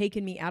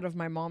me out of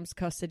my mom's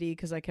custody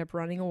because I kept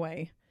running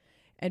away.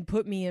 and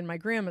put me in my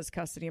grandma's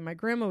custody. And my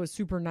grandma was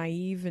super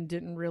naive and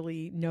didn't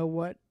really know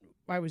what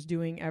I was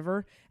doing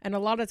ever. And a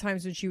lot of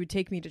times when she would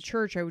take me to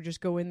church, I would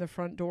just go in the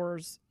front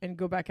doors and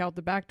go back out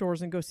the back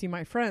doors and go see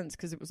my friends,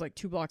 because it was like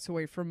 2 blocks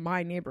away from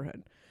my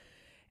neighborhood.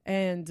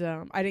 And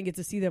I didn't get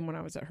to see them when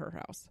I was at her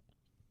house.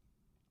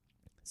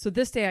 So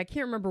this day, I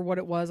can't remember what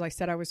it was. I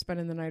said I was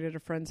spending the night at a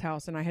friend's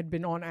house, and I had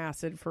been on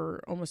acid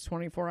for almost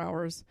 24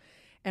 hours.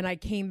 And I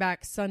came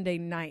back Sunday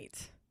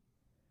night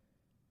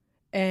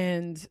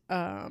and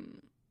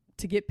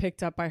to get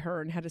picked up by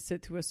her, and had to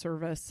sit through a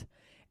service.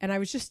 And I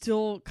was just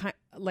still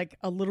like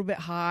a little bit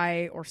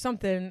high or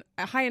something,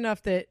 high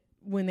enough that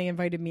when they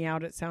invited me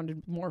out, it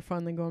sounded more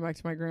fun than going back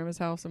to my grandma's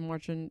house and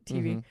watching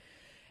TV. Mm-hmm.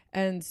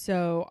 And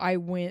so I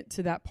went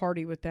to that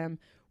party with them.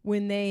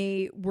 When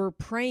they were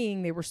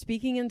praying, they were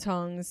speaking in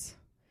tongues,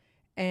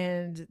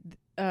 and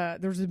there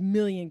was a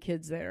million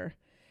kids there,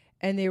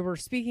 and they were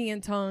speaking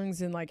in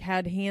tongues and like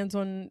had hands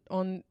on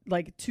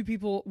like 2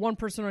 people, 1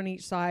 person on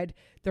each side,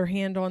 their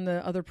hand on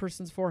the other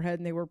person's forehead,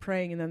 and they were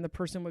praying, and then the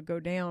person would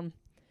go down.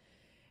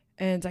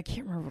 And I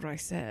can't remember what I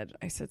said.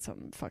 I said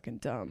something fucking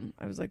dumb.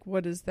 I was like,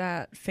 what is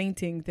that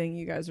fainting thing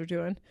you guys are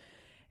doing?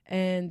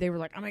 And they were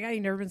like, oh my God,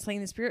 you've never been slain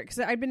in the spirit? Because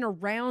I'd been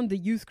around the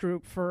youth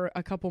group for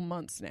a couple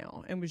months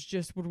now, and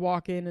would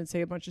walk in and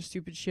say a bunch of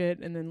stupid shit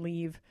and then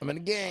leave. I'm in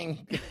a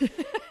gang.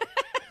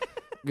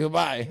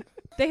 Goodbye.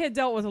 They had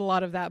dealt with a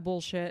lot of that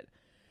bullshit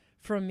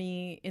from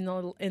me in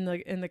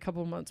the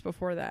couple months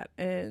before that.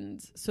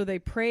 And so they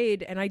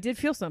prayed, and I did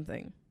feel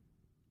something.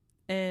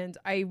 And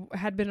I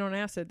had been on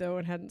acid, though,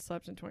 and hadn't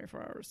slept in 24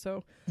 hours.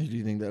 So do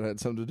you think that had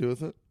something to do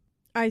with it?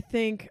 I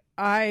think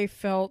I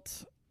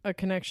felt a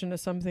connection to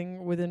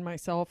something within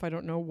myself. I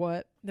don't know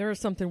what. There is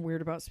something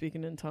weird about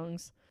speaking in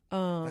tongues.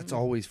 That's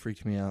always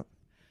freaked me out.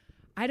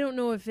 I don't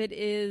know if it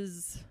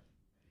is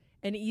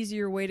an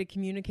easier way to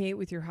communicate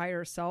with your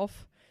higher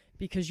self,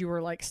 because you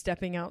are like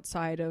stepping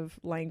outside of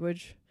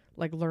language,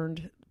 like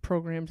learned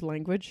programmed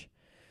language.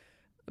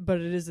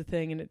 But it is a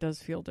thing, and it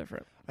does feel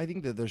different. I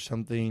think that there's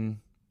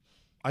something...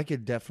 I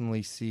could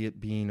definitely see it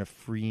being a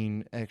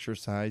freeing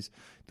exercise,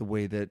 the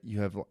way that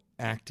you have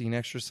acting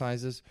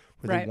exercises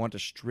where they want to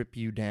strip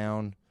you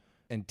down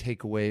and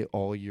take away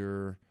all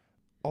the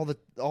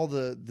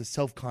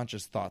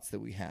self-conscious thoughts that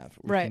we have.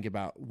 We think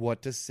about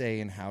what to say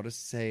and how to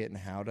say it and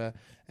how to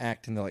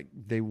act, and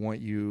they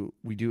want you.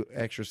 We do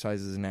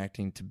exercises in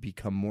acting to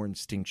become more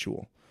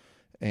instinctual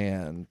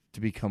and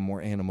to become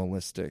more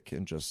animalistic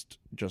and just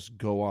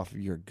go off of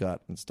your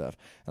gut and stuff.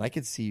 And I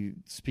could see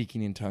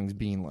speaking in tongues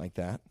being like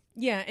that.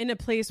 Yeah, in a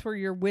place where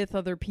you're with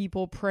other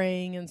people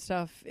praying and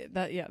stuff.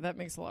 That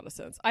makes a lot of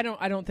sense. I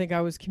don't think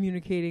I was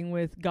communicating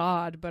with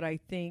God, but I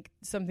think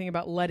something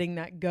about letting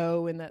that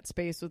go in that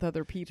space with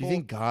other people. Do you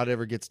think God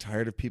ever gets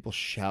tired of people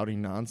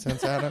shouting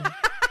nonsense at him?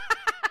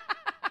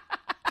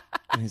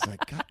 And he's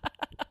like, God.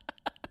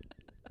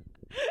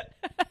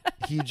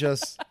 He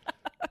has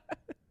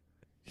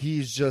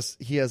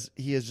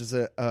just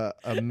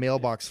a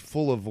mailbox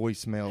full of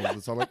voicemails.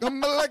 It's all like, I'm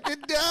like a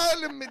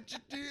darling.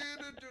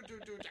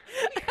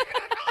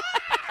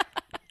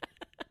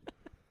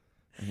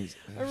 And he's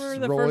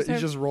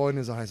just rolling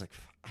his eyes like,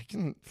 I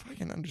can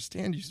fucking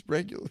understand you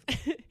regularly.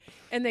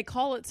 And they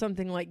call it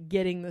something like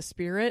getting the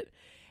spirit.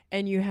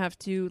 And you have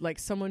to, like,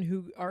 someone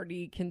who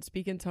already can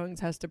speak in tongues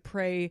has to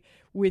pray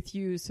with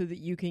you so that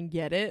you can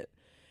get it.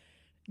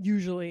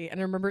 Usually. And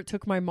I remember it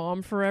took my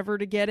mom forever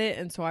to get it,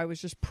 and so I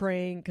was just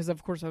praying, because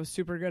of course I was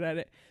super good at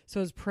it. So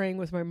I was praying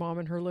with my mom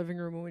in her living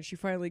room, and when she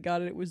finally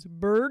got it, it was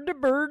bird to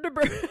bird to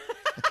bird.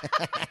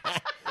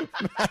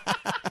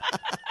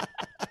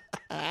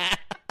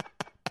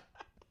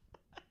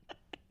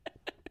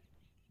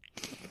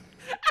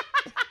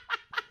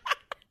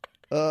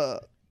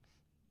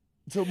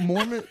 So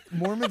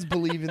Mormons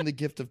believe in the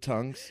gift of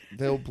tongues.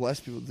 They'll bless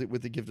people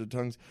with the gift of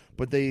tongues,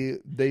 but they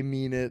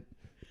mean it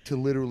to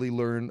literally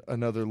learn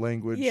another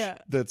language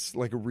that's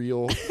like a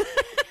real...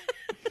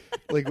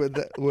 Like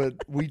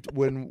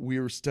when we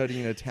were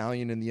studying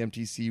Italian in the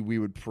MTC, we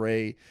would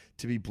pray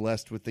to be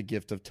blessed with the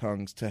gift of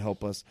tongues to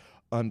help us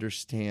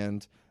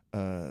understand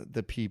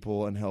the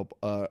people and help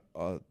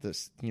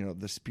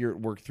the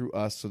Spirit work through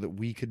us so that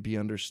we could be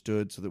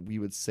understood, so that we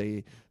would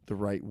say the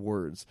right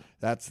words.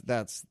 That's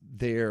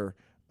their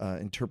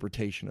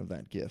interpretation of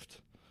that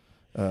gift.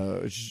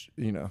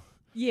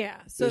 Yeah,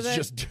 so it's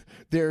just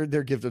their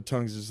gift of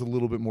tongues is a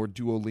little bit more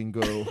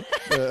Duolingo.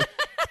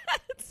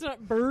 It's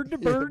not bird to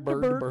bird to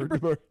bird to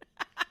bird.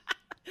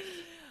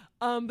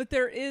 But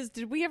there is.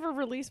 Did we ever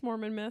release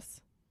Mormon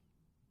Myths?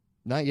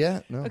 Not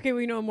yet. No. Okay,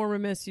 we know in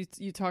Mormon Myths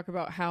you talk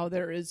about how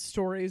there is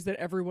stories that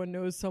everyone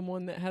knows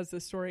someone that has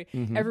this story.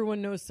 Mm-hmm.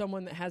 Everyone knows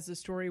someone that has this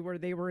story where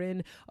they were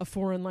in a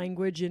foreign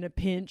language in a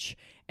pinch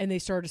and they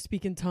started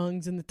speaking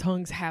tongues, and the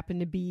tongues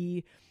happened to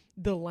be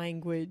the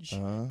language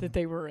that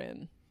they were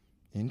in.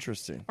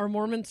 Interesting. Are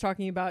Mormons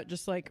talking about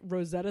just like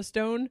Rosetta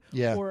Stone?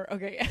 Yeah. Or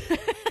okay.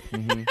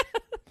 Mm-hmm.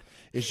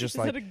 It's just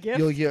like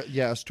you'll get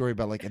a story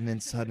about like, and then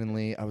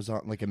suddenly I was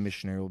on, like, a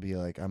missionary will be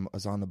like, I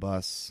was on the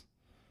bus,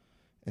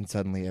 and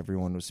suddenly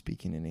everyone was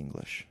speaking in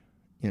English.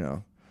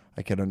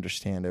 I could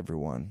understand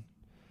everyone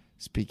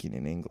speaking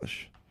in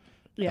English.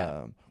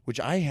 Yeah. Which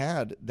I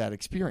had that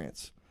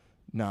experience.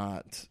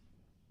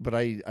 But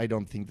I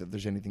don't think that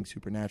there's anything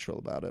supernatural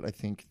about it. I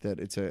think that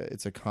it's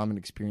a common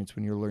experience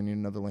when you're learning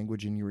another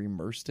language and you're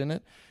immersed in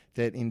it.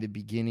 That in the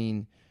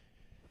beginning,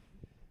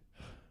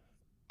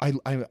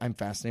 I'm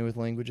fascinated with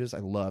languages. I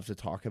love to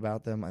talk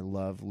about them. I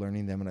love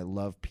learning them, and I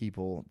love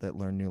people that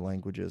learn new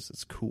languages.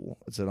 It's cool.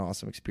 It's an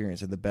awesome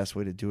experience, and the best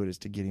way to do it is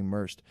to get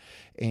immersed.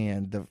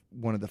 And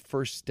one of the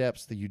first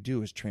steps that you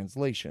do is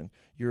translation.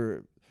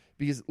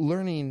 Because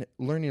learning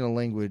a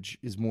language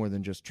is more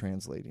than just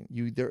translating.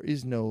 There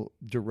is no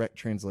direct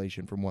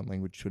translation from one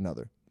language to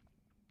another.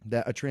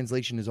 That a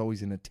translation is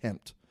always an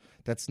attempt.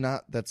 That's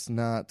not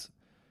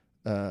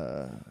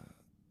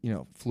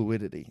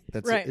fluidity.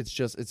 That's right. It's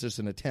just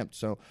an attempt.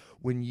 So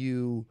when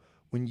you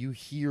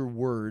hear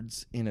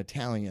words in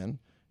Italian,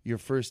 your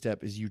first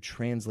step is you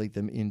translate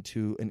them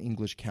into an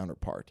English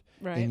counterpart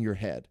in your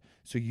head.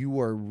 So you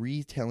are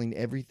retelling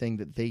everything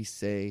that they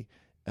say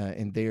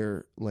in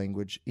their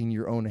language in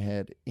your own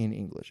head in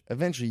English.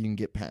 Eventually you can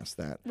get past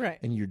that. Right.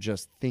 And you're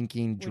just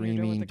thinking,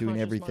 dreaming,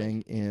 doing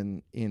everything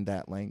in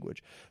that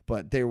language.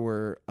 But there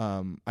were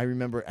I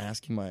remember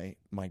asking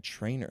my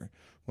trainer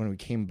when we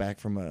came back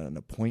from an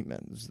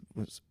appointment.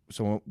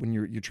 So when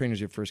your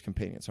trainer's your first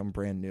companion, so I'm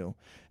brand new,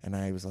 and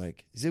I was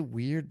like, is it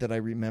weird that I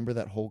remember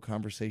that whole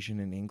conversation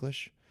in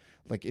English?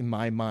 Like in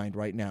my mind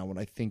right now, when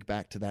I think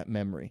back to that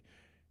memory,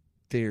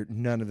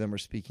 none of them are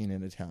speaking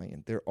in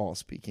Italian. They're all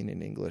speaking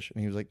in English. And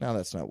he was like, no,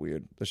 that's not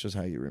weird. That's just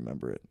how you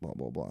remember it, blah,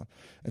 blah, blah.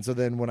 And so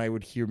then when I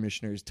would hear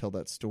missionaries tell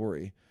that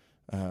story,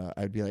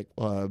 I'd be like,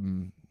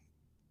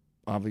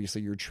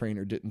 obviously your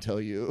trainer didn't tell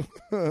you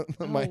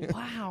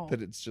that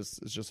it's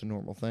just a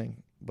normal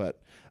thing. But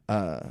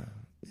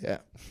yeah.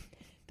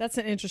 That's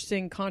an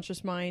interesting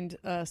conscious mind,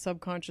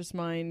 subconscious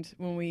mind.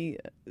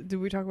 Did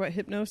we talk about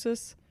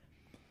hypnosis?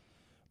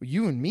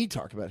 You and me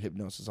talk about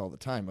hypnosis all the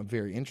time. I'm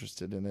very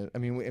interested in it. I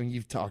mean,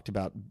 you've talked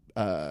about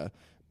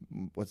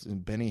what's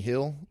in Benny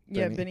Hill?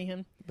 Yeah, Benny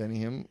Hinn. Benny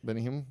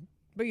Hinn.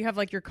 But you have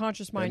like your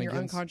conscious mind, your Bennigans.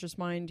 unconscious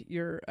mind,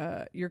 your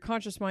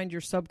conscious mind,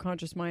 your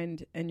subconscious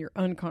mind, and your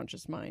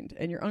unconscious mind.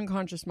 And your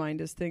unconscious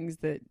mind is things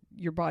that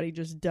your body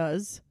just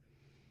does,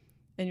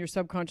 and your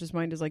subconscious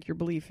mind is like your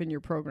belief and your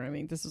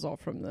programming. This is all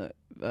from the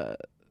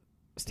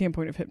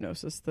standpoint of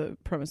hypnosis, the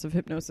premise of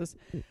hypnosis.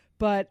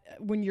 But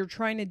when you're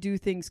trying to do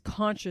things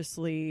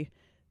consciously,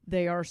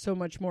 they are so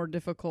much more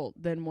difficult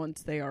than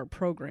once they are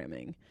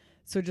programming.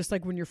 So just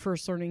like when you're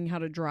first learning how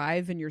to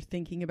drive and you're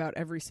thinking about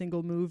every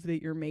single move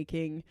that you're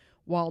making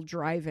while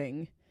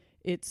driving,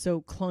 it's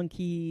so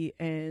clunky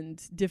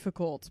and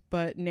difficult.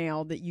 But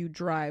now that you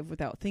drive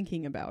without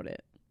thinking about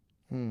it.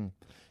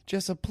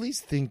 Jessa, please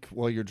think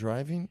while you're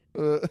driving.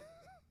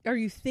 Are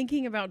you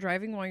thinking about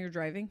driving while you're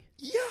driving?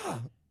 Yeah.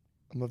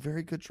 I'm a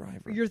very good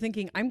driver. You're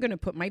thinking, I'm going to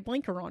put my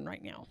blinker on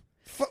right now.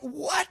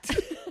 What?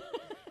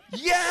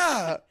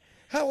 Yeah.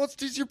 How else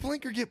does your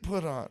blinker get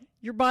put on?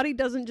 Your body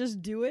doesn't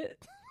just do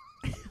it.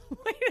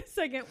 Wait a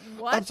second.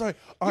 What? I'm sorry.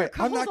 All right.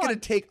 I'm not going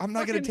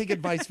to take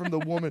advice from the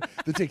woman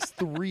that takes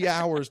 3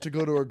 hours to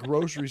go to a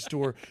grocery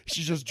store.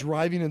 She's just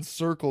driving in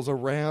circles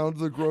around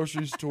the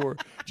grocery store,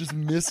 just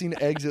missing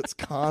exits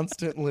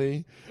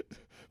constantly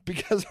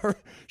because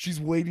she's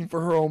waiting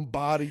for her own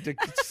body to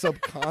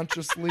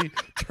subconsciously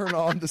turn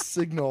on the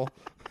signal.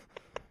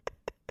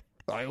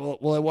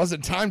 Well, it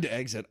wasn't time to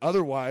exit.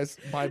 Otherwise,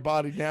 my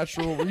body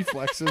natural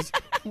reflexes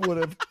would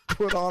have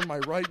put on my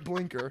right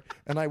blinker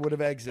and I would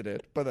have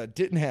exited. But that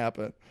didn't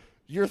happen.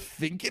 You're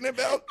thinking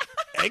about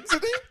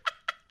exiting?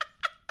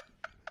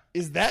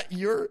 Is that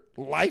your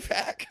life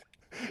hack?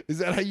 Is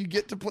that how you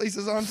get to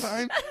places on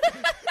time?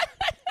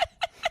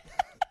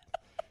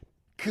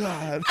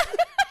 God.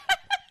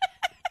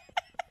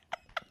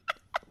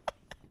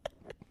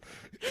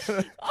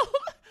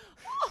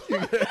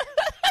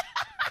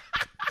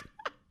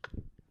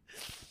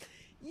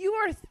 You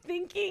are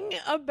thinking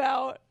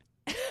about...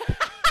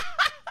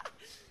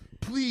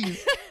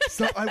 Please.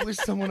 I wish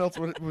someone else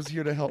was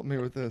here to help me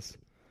with this.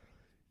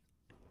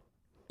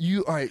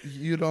 You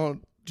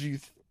don't... Do you...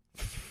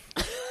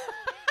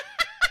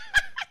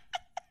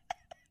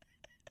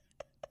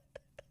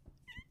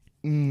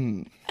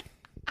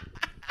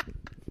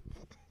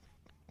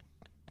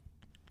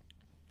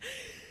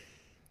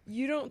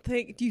 You don't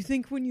think... Do you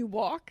think when you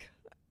walk?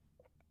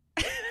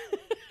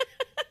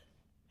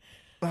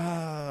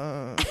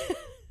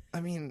 I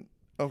mean,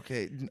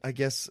 okay, I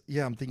guess,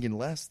 yeah, I'm thinking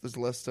less. There's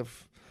less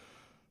stuff.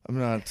 I'm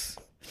not...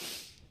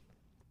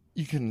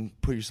 You can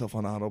put yourself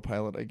on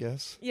autopilot, I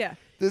guess. Yeah.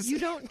 You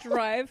don't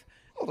drive.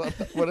 Hold on,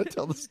 I want to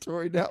tell the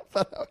story now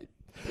about how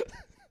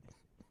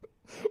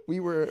we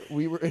were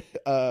like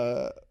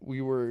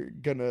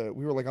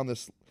on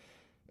this...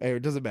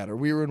 It doesn't matter.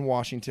 We were in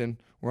Washington.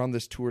 We're on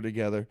this tour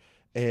together.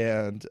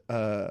 And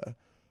I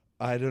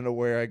don't know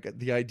where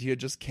the idea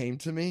just came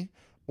to me,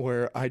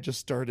 where I just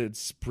started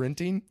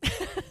sprinting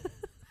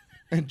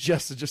and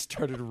Jessa just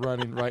started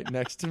running right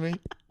next to me.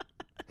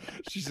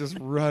 She's just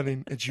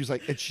running and she's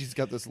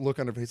got this look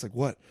on her face like,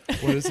 what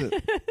is it?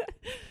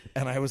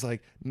 And I was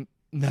like,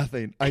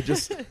 nothing. I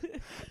just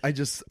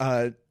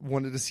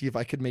wanted to see if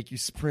I could make you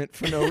sprint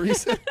for no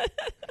reason.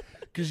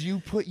 Because you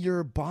put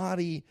your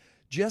body,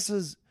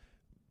 Jessa's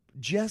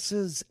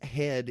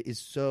head is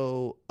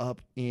so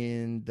up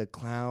in the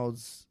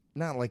clouds,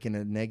 not like in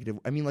a negative.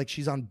 I mean, like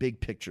she's on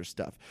big picture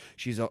stuff.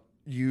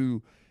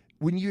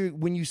 When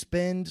you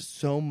spend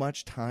so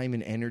much time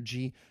and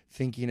energy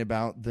thinking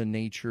about the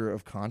nature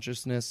of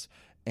consciousness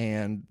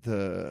and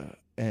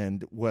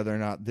whether or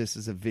not this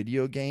is a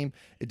video game,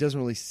 it doesn't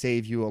really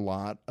save you a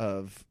lot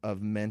of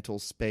mental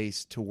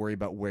space to worry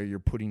about where you're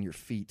putting your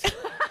feet.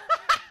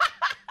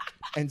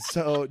 And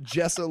so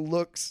Jessa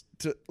looks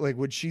to, like,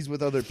 when she's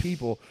with other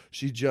people,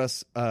 she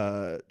just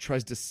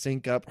tries to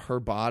sync up her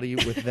body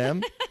with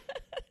them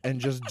and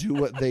just do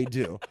what they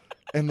do.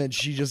 And then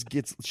she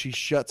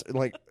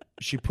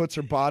puts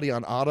her body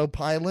on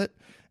autopilot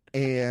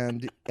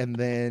and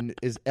then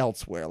is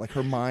elsewhere. Like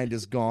her mind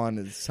is gone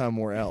and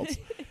somewhere else.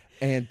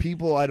 And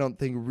people, I don't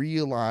think,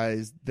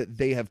 realize that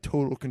they have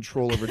total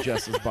control over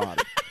Jessa's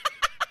body.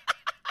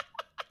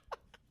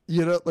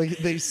 You know, like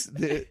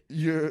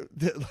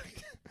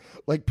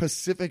like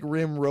Pacific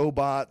Rim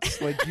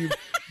robots. Like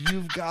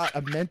you've got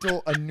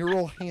a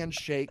neural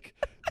handshake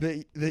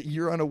that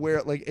you're unaware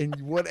of, like, and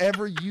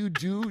whatever you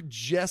do,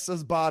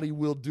 Jessa's body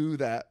will do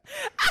that.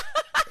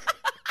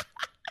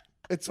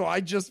 And so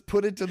I just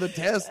put it to the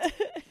test.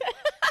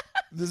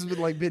 This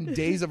has been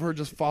days of her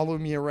just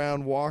following me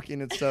around,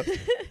 walking and stuff.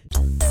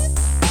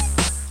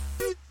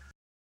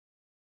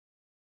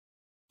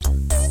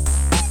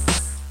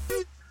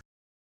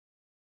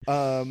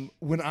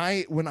 When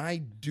I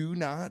do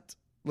not,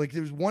 like,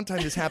 there was one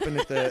time this happened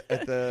at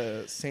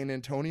the San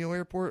Antonio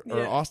airport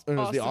or Austin.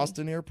 It was the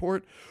Austin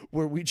airport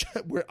where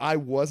I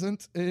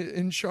wasn't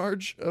in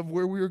charge of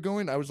where we were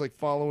going. I was like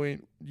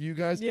following you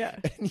guys. Yeah.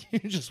 And you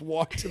just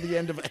walked to the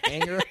end of a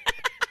hangar.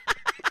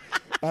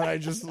 And I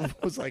just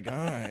was like, all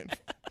right.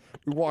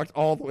 We walked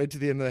all the way to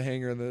the end of the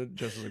hangar, and then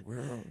just was like, where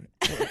are we?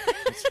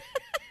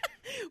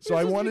 So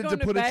I wanted to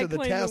put it to the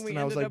test, and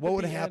I was like, what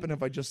would happen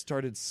if I just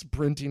started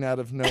sprinting out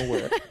of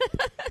nowhere?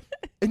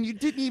 And you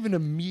didn't even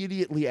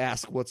immediately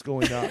ask what's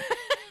going on.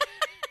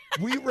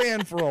 We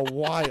ran for a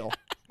while.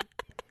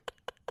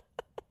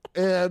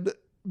 And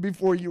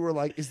before you were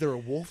like, is there a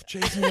wolf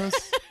chasing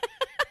us?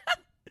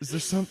 Is there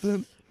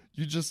something?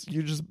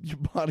 Your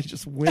body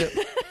just went.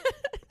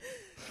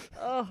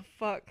 Oh,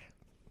 fuck.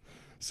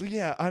 So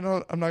yeah, I'm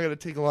not going to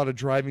take a lot of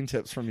driving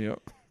tips from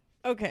you.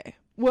 Okay.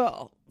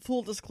 Well,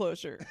 full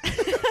disclosure.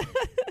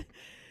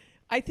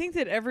 I think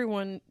that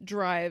everyone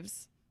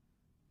drives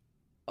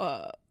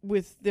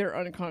with their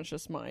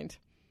unconscious mind.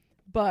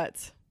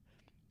 But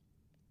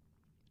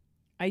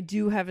I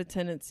do have a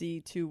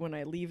tendency to, when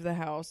I leave the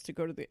house, to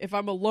go to if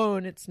I'm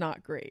alone, it's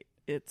not great.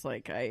 It's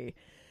like I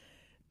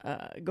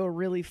go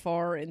really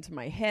far into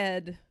my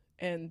head,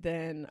 and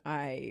then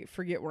I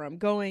forget where I'm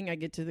going. I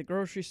get to the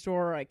grocery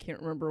store. I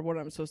can't remember what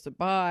I'm supposed to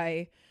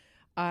buy.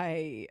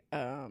 I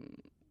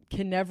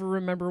can never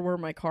remember where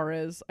my car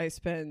is. I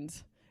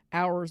spend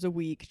hours a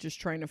week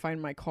just trying to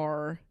find my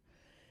car.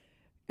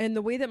 And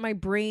the way that my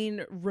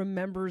brain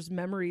remembers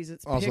memories,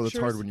 it's also pictures. It's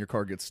hard when your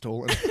car gets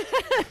stolen.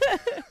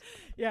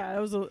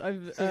 Yeah,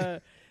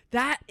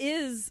 that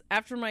is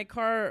after my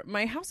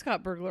house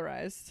got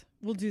burglarized.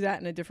 We'll do that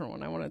in a different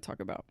one I want to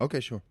talk about. Okay,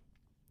 sure.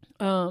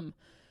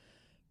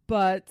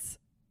 But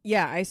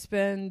yeah, I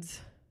spend,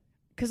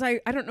 because I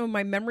don't know,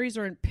 my memories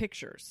are in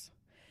pictures.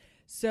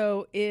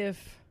 So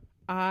if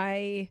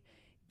I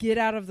get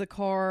out of the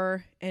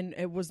car and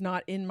it was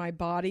not in my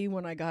body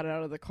when I got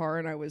out of the car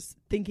and I was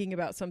thinking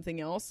about something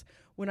else,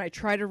 when I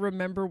try to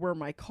remember where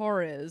my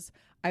car is,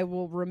 I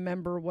will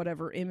remember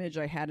whatever image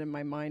I had in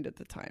my mind at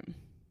the time.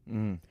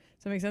 Does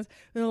that make sense?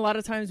 And a lot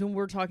of times when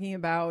we're talking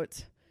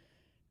about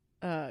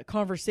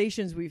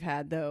conversations we've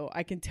had, though,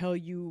 I can tell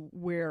you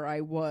where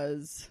I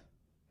was.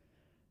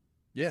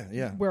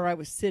 Yeah. Where I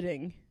was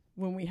sitting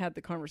when we had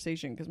the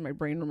conversation, because my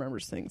brain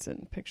remembers things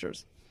in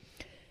pictures.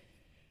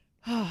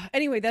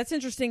 Anyway, that's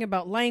interesting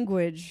about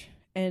language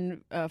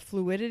and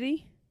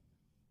fluidity.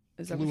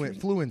 Is that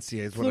fluency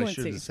is what I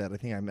should have said. I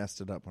think I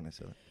messed it up when I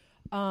said it.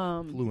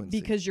 Fluency.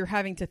 Because you're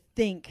having to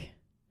think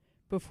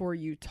before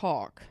you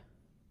talk.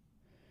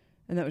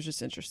 And that was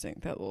just interesting.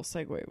 That little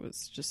segue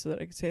was just so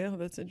that I could say, oh,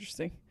 that's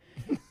interesting.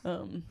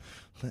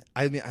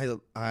 I mean,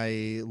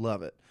 I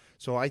love it.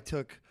 So I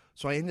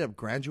ended up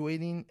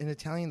graduating in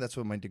Italian. That's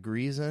what my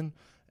degree is in.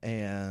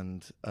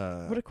 And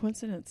what a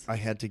coincidence. I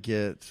had to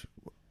get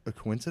a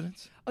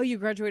coincidence. Oh, you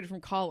graduated from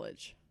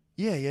college.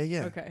 Yeah.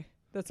 Okay.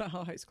 That's not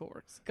how high school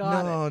works.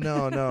 Got it.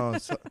 No.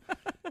 So,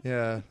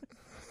 yeah.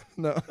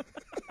 No.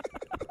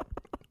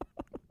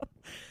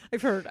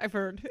 I've heard.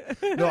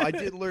 No, I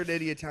didn't learn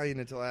any Italian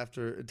until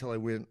I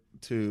went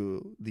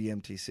to the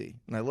MTC.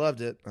 And I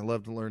loved it. I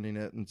loved learning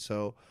it. And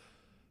so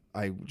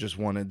I just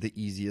wanted the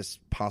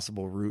easiest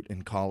possible route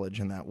in college,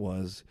 and that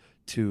was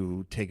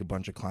to take a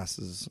bunch of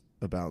classes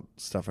about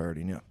stuff I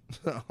already knew.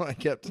 So I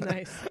kept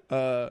nice.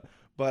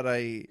 But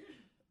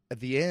at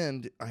the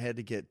end, I had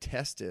to get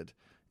tested,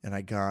 and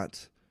I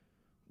got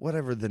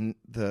whatever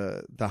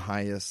the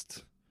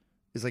highest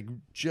is, like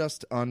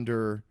just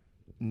under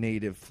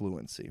native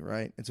fluency,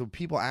 right? And so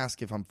people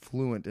ask if I'm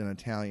fluent in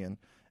Italian,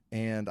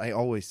 and I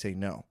always say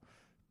no.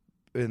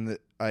 And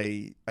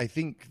I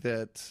think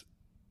that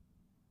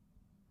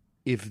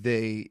if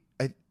they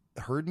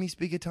heard me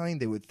speak Italian,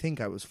 they would think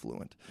I was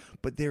fluent.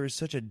 But there is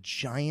such a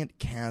giant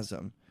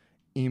chasm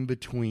in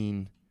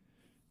between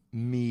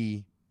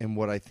me and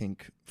what I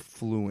think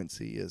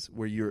fluency is,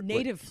 where you're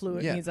native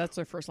fluent means that's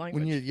their first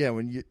language.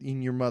 When you're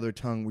in your mother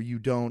tongue, where you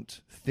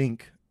don't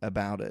think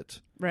about it.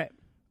 Right.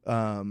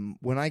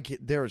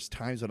 There's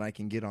times when I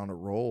can get on a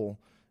roll.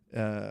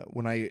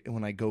 When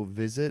I go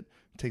visit,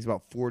 it takes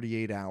about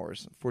 48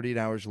 hours. 48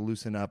 hours to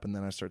loosen up, and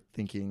then I start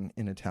thinking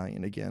in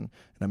Italian again,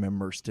 and I'm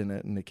immersed in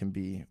it, and it can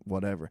be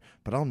whatever.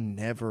 But I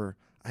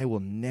will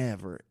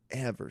never,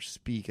 ever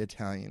speak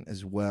Italian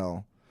as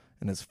well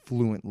and as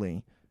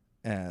fluently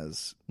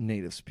as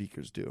native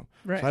speakers do.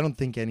 Right. So I don't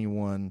think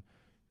anyone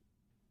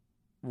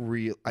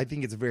I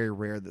think it's very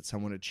rare that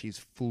someone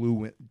achieves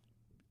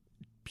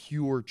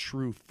pure,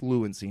 true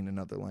fluency in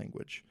another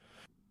language.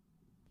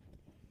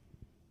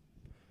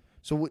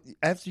 So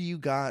after you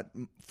got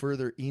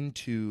further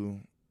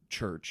into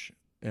church,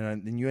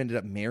 and then you ended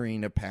up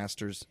marrying a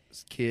pastor's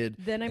kid.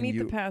 Then I meet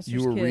the pastor's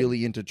kid. You were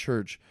really into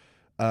church.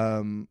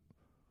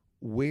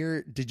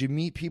 Where did you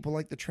meet people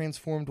like the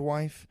transformed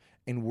wife?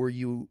 And were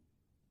you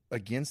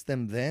against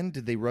them then?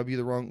 Did they rub you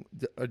the wrong?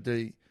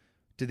 Did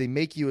they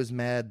make you as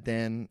mad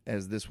then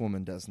as this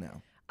woman does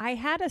now? I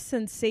had a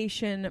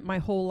sensation my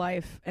whole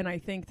life, and I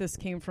think this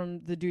came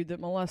from the dude that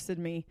molested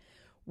me,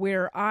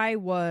 where I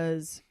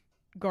was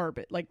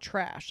garbage, like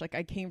trash. Like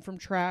I came from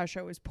trash.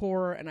 I was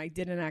poor, and I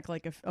didn't act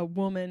like a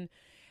woman.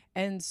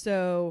 And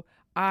so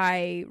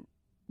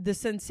the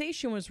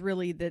sensation was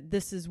really that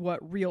this is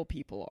what real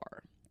people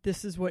are.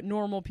 This is what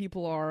normal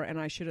people are, and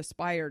I should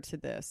aspire to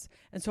this.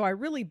 And so I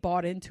really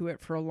bought into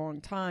it for a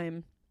long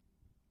time.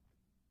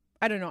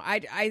 I don't know.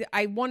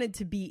 I wanted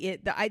to be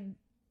it.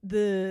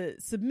 The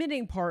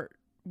submitting part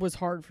was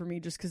hard for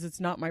me just because it's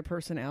not my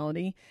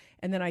personality.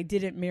 And then I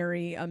didn't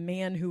marry a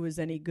man who was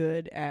any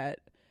good at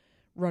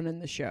running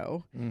the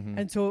show. Mm-hmm.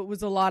 And so it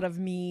was a lot of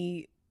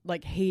me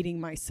like hating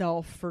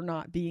myself for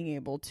not being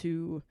able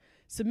to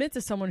submit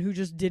to someone who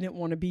just didn't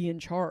want to be in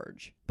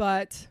charge.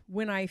 But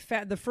when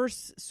the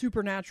first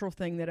supernatural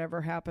thing that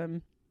ever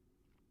happened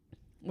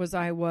was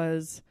I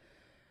met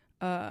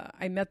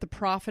the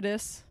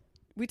prophetess.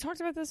 We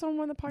talked about this on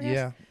one of the podcasts.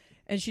 Yeah.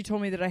 And she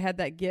told me that I had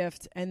that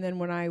gift. And then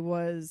when I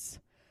was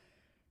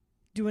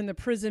doing the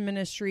prison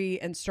ministry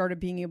and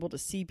started being able to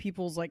see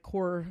people's like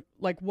core,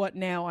 like what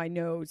now I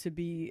know to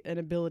be an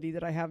ability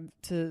that I have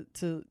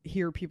to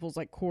hear people's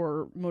like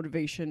core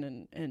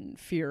motivation and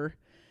fear.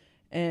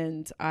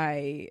 And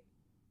I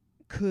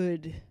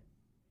could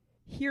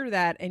hear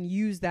that and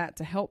use that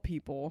to help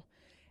people.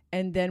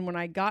 And then when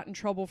I got in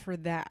trouble for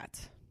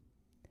that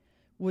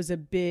was a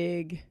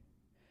big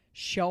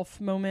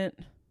second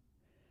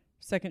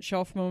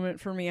shelf moment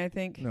for me, I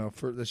think. No,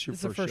 that's your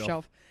first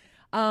shelf.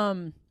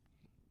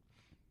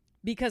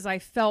 Because I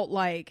felt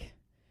like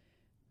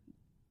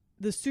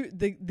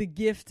the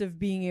gift of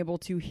being able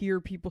to hear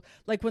people,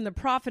 like when the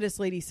prophetess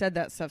lady said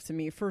that stuff to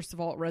me, first of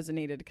all, it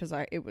resonated because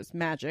it was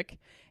magic,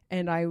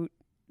 and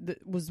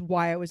was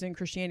why I was in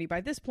Christianity.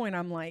 By this point,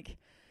 I'm like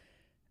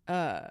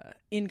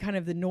in kind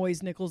of the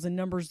noise, nickels, and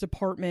numbers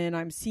department.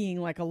 I'm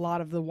seeing like a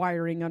lot of the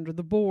wiring under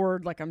the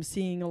board. Like I'm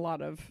seeing a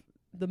lot of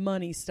the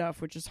money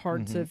stuff, which is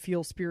hard to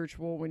feel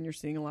spiritual when you're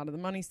seeing a lot of the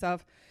money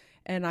stuff.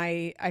 And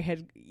I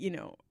had,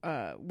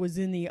 was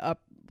in the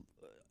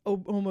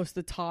almost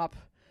the top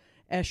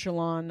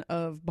echelon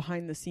of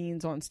behind the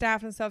scenes on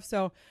staff and stuff.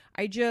 So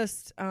I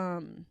just,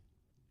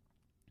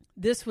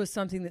 this was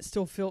something that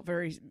still felt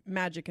very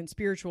magic and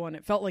spiritual, and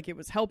it felt like it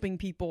was helping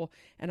people.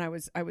 And I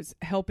was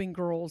helping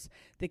girls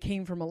that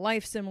came from a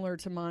life similar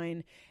to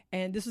mine.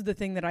 And this is the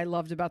thing that I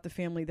loved about the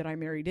family that I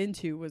married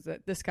into, was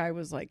that this guy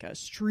was like a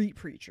street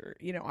preacher.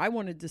 I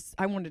wanted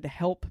to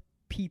help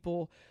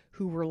people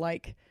who were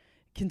like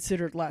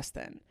considered less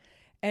than.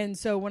 And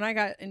so when I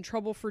got in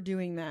trouble for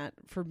doing that,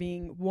 for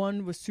being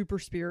was super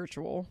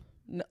spiritual,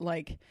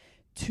 like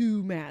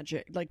too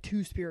magic, like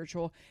too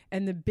spiritual.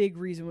 And the big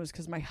reason was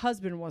because my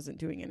husband wasn't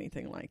doing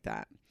anything like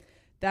that.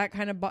 That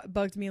kind of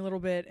bugged me a little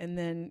bit. And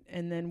then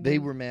they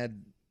were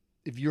mad.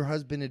 If your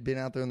husband had been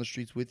out there on the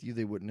streets with you,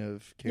 they wouldn't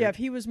have cared. Yeah, if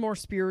he was more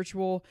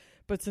spiritual,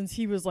 but since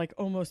he was like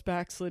almost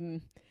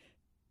backslidden,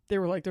 they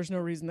were like, there's no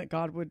reason that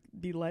God would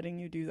be letting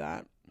you do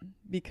that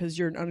because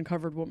you're an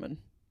uncovered woman.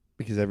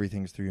 Because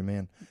everything's through your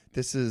man.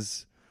 This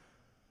is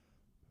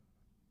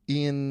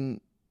in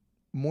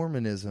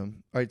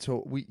Mormonism. All right,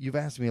 so you've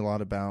asked me a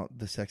lot about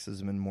the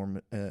sexism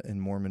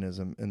in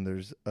Mormonism, and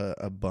there's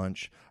a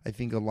bunch. I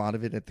think a lot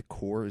of it at the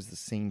core is the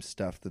same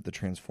stuff that the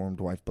transformed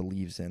wife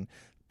believes in,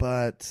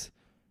 but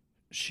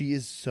she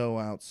is so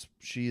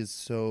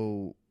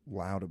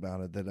loud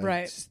about it that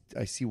right.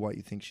 I see why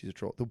you think she's a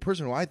troll. The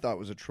person who I thought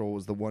was a troll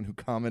was the one who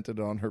commented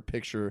on her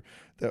picture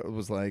that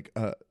was like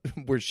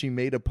where she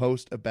made a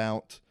post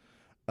about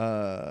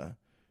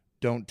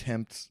don't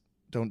tempt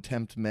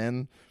tempt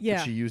men. Yeah.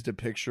 But she used a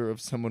picture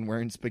of someone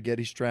wearing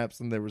spaghetti straps,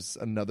 and there was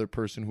another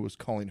person who was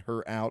calling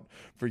her out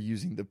for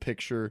using the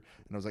picture.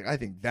 And I was like, I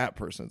think that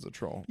person's a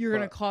troll. You're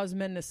going to cause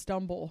men to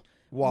stumble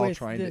while with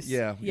trying this.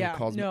 to, yeah.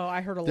 No,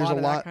 I heard There's lot a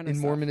of lot that kind of in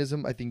stuff.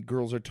 Mormonism. I think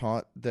girls are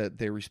taught that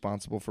they're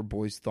responsible for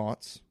boys'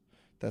 thoughts.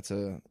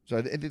 So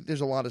I think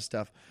there's a lot of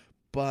stuff,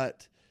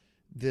 but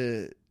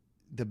the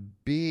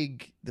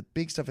big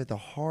stuff at the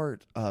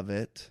heart of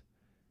it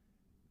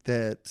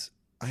that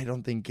I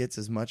don't think gets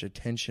as much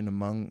attention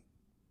among,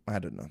 I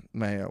don't know,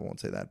 maybe I won't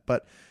say that,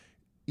 but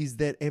is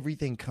that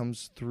everything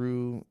comes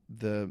through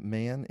the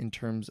man in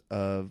terms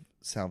of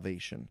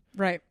salvation.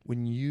 Right.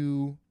 When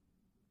you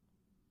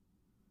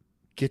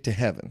get to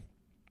heaven,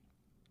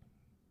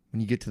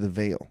 when you get to the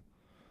veil,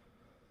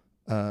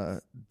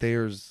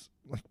 there's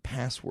like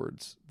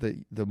passwords that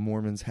the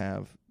Mormons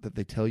have that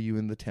they tell you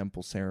in the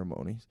temple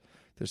ceremonies.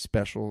 There's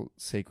special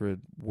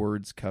sacred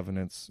words,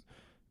 covenants,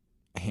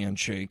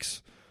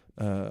 handshakes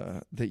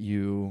that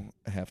you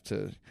have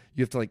to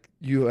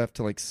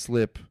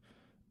slip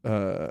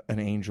an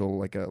angel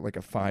like a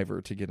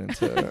 $5 to get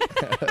into.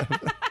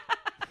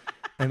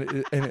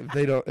 and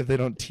if they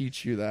don't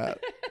teach you that,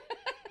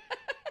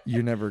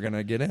 you're never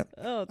gonna get in.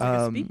 Oh, it's like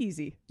a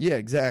speakeasy. Yeah,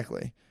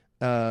 exactly.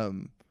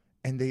 And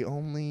they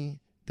only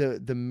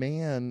the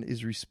man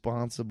is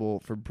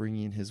responsible for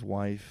bringing his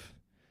wife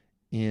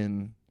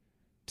in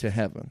to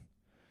heaven.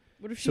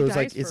 What if she dies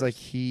first? It's like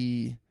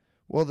he.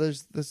 Well,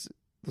 there's this.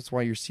 That's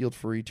why you're sealed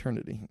for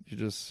eternity. You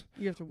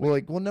have to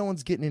wait. No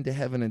one's getting into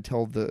heaven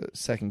until the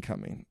second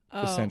coming.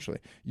 Oh. Essentially,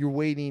 you're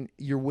waiting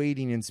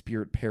in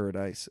spirit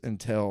paradise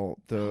until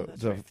the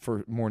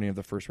morning of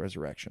the first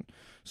resurrection.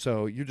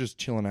 So you're just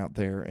chilling out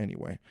there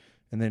anyway.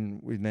 And then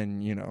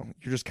you're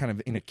just kind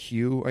of in a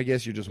queue. I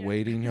guess you're just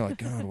waiting. You're like,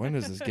 God, when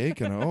is this gate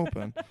gonna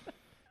open?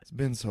 It's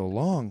been so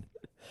long.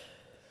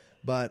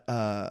 But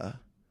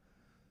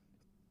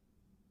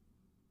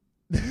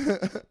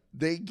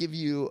they give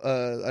you.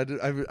 I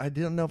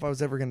didn't know if I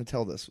was ever going to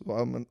tell this.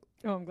 Well,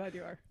 I'm glad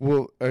you are.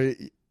 Well,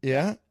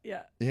 yeah,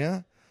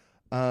 yeah.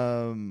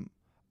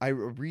 I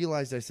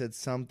realized I said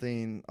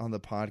something on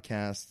the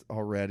podcast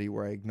already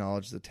where I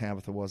acknowledged that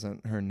Tabitha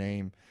wasn't her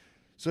name.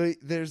 So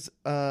there's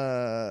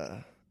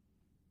all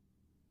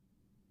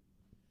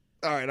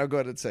right, I'll go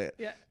ahead and say it.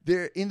 Yeah.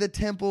 There in the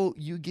temple,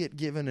 you get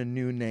given a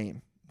new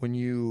name. When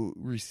you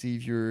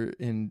receive your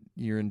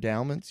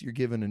endowments, you're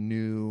given a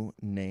new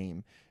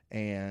name,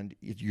 and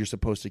you're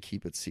supposed to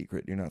keep it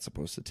secret. You're not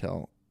supposed to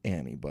tell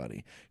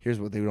anybody. Here's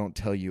what they don't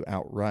tell you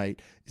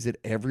outright: is that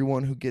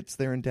everyone who gets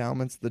their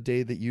endowments the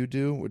day that you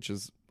do, which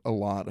is a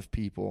lot of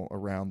people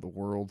around the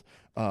world,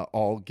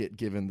 all get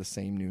given the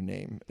same new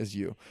name as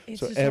you. It's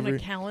so just on a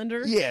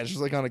calendar? Yeah, it's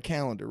just like on a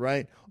calendar,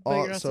 right? But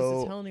you're not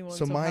supposed to tell anyone,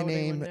 so my how would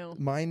name, anyone know?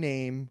 my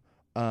name,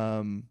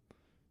 there's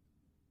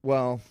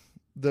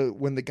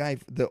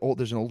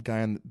an old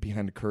guy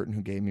behind the curtain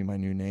who gave me my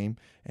new name,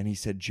 and he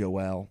said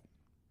Joel.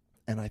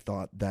 And I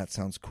thought, that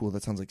sounds cool.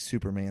 That sounds like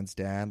Superman's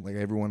dad. Like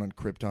everyone on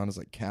Krypton is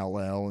like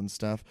Kal-El and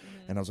stuff.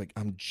 Mm-hmm. And I was like,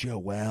 I'm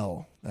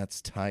Joel. That's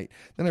tight.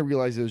 Then I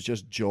realized it was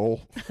just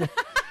Joel. It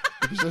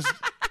was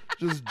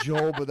just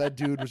Joel, but that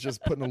dude was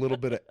just putting a little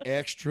bit of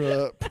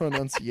extra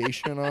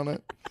pronunciation on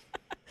it.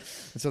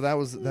 And so that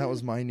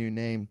was my new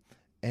name.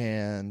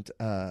 And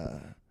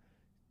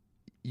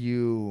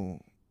you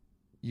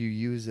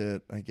use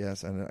it, I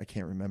guess. I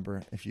can't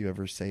remember if you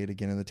ever say it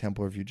again in the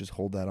temple or if you just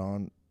hold that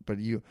on. But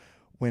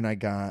when I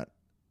got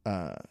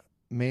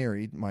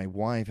married, my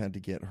wife had to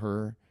get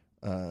her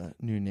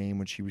new name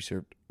when she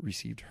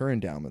received her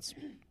endowments.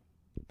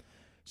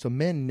 So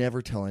men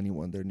never tell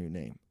anyone their new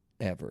name,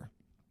 ever.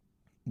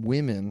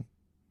 Women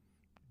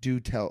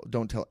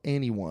don't tell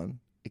anyone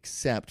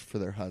except for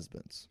their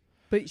husbands.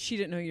 But she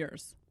didn't know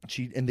yours.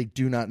 And they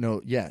do not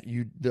know. Yeah,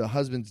 the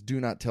husbands do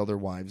not tell their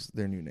wives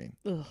their new name.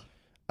 Ugh.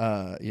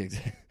 Yeah,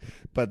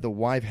 but the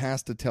wife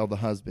has to tell the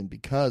husband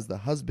because the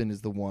husband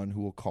is the one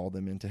who will call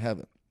them into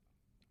heaven.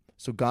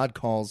 So God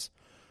calls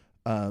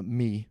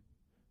me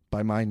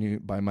by my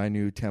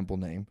new temple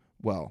name.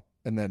 Well,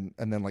 and then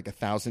like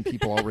 1,000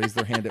 people all raise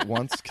their hand at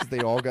once because they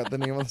all got the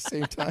name at the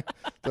same time.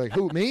 They're like,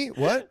 who, me?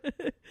 What?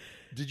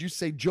 Did you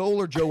say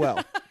Joel or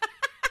Joel?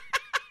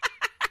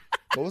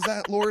 What was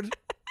that, Lord?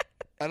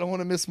 I don't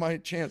want to miss my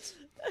chance.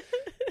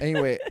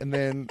 Anyway, and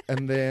then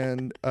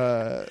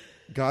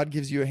God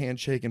gives you a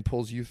handshake and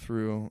pulls you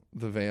through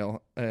the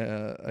veil.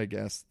 I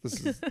guess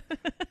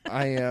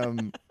I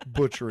am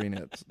butchering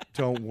it.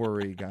 Don't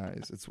worry,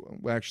 guys. It's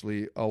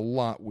actually a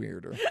lot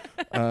weirder.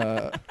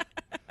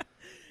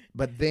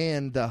 But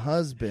then the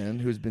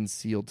husband, who's been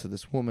sealed to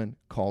this woman,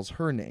 calls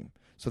her name.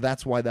 So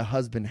that's why the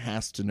husband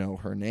has to know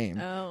her name.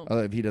 Oh.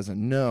 If he doesn't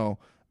know,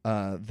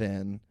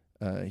 then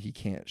he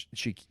can't.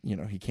 He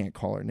can't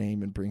call her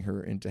name and bring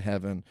her into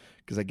heaven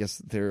because I guess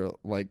they're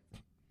like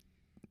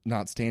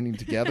not standing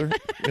together.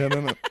 Yeah,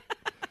 no.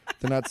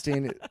 They're not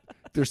standing.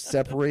 they're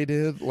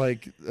separated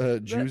like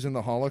Jews in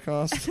the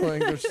Holocaust.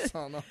 Like they're just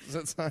on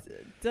opposite sides.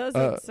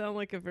 Doesn't sound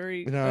like a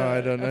very no,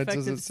 I don't know.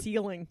 effective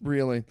ceiling.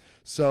 Really.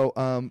 So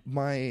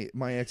my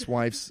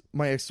ex-wife's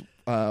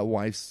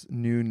wife's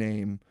new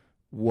name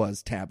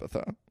was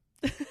Tabitha.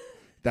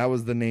 That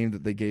was the name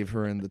that they gave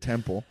her in the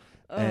temple.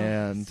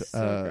 And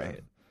so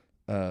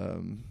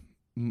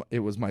great. It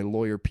was my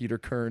lawyer Peter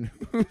Kern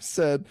who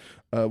said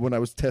when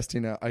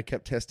I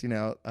kept testing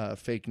out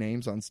fake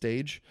names on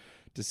stage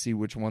to see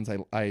which ones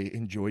I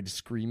enjoyed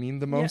screaming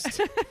the most.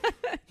 Yeah.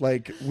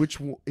 Like which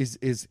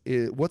is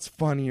what's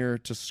funnier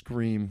to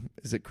scream?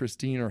 Is it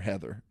Christine or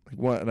Heather? Like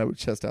what? And I would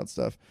test out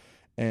stuff,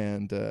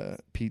 and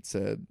Pete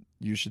said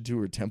you should do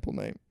her temple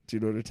name. Do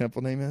you know what her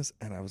temple name is?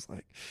 And I was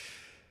like,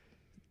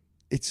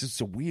 it's just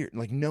so weird.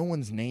 Like no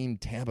one's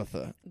named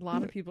Tabitha. A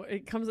lot of people.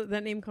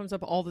 That name comes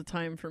up all the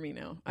time for me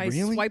now. I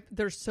really? swipe.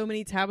 There's so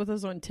many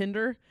Tabithas on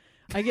Tinder.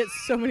 I get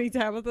so many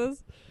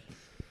Tabithas.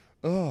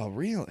 Oh,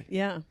 really?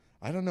 Yeah.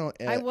 I don't know.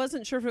 I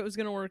wasn't sure if it was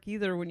going to work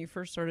either when you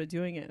first started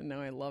doing it, and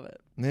now I love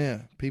it.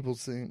 Yeah, people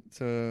seem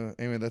to.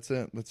 Anyway, that's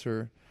it. That's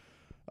her.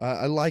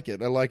 I like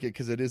it. I like it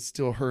because it is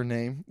still her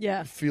name.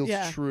 Yeah, it feels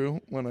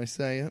true when I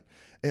say it.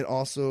 It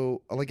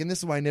also and this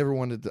is why I never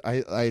wanted to.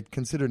 I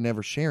considered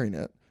never sharing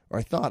it, or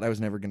I thought I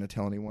was never going to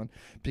tell anyone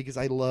because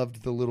I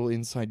loved the little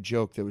inside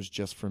joke that was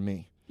just for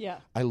me. Yeah,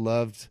 I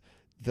loved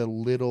the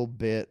little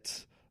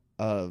bit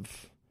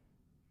of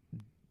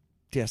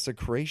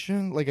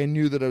desecration. Like I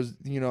knew that I was,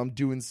 I'm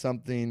doing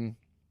something.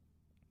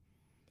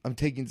 I'm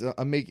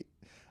making.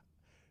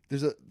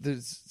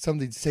 There's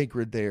something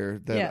sacred there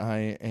that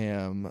I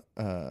am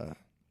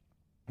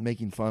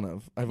making fun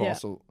of. I've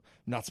also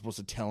not supposed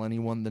to tell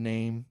anyone the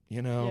name,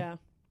 Yeah.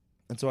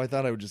 And so I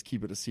thought I would just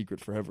keep it a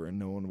secret forever, and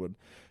no one would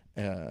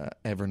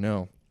ever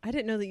know. I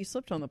didn't know that you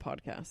slipped on the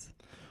podcast.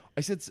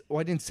 I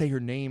didn't say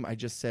her name. I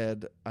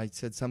said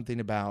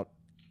something about.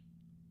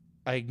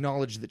 I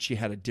acknowledged that she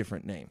had a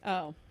different name.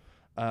 Oh.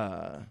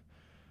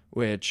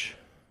 Which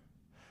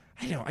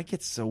I know I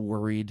get so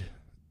worried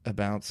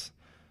about.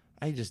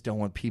 I just don't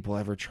want people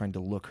ever trying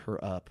to look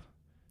her up.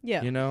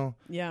 Yeah.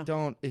 Yeah.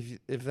 Don't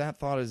if that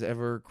thought has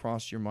ever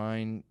crossed your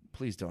mind,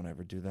 please don't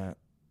ever do that.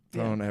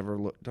 Don't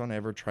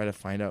ever try to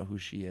find out who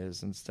she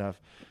is and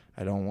stuff.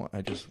 I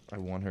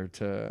want her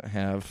to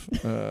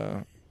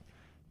have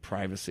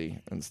privacy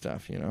and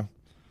stuff,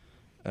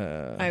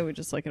 I would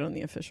just like it on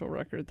the official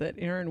record that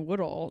Aaron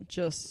Woodall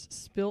just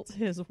spilt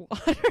his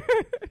water.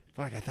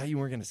 Fuck, I thought you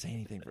weren't going to say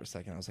anything for a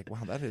second. I was like, wow,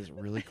 that is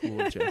really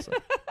cool of Jessa.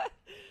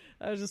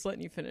 I was just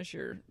letting you finish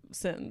your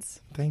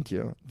sentence. Thank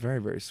you. Very,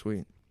 very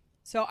sweet.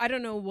 So I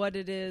don't know what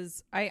it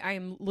is. I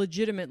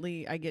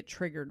get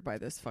triggered by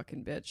this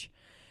fucking bitch.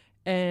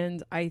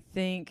 And I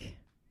think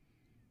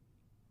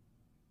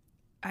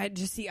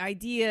just the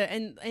idea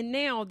and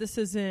now this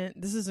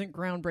isn't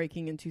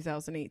groundbreaking in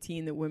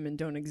 2018 that women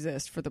don't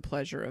exist for the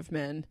pleasure of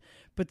men,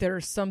 but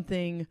there's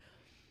something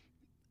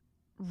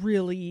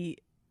really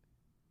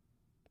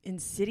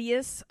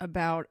insidious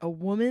about a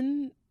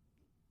woman.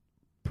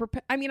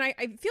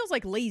 It feels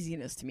like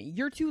laziness to me.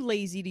 You're too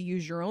lazy to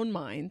use your own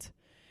mind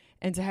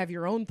and to have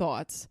your own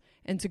thoughts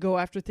and to go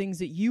after things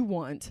that you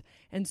want.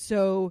 And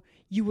so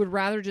you would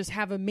rather just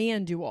have a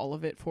man do all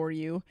of it for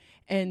you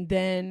and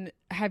then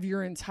have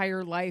your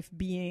entire life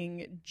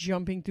being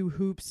jumping through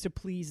hoops to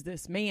please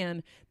this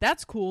man.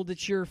 That's cool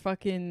that you're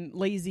fucking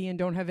lazy and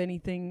don't have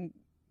anything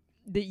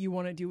that you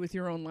want to do with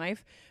your own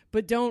life.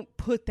 But don't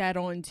put that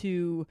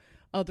onto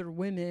other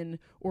women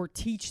or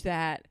teach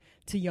that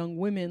to young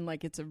women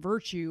like it's a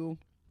virtue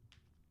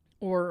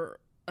or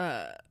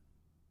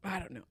I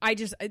don't know.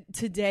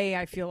 Today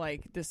I feel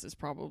like this is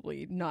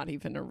probably not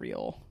even a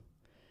real.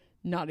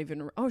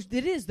 Oh,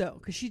 it is though,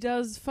 because she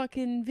does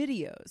fucking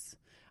videos.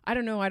 I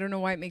don't know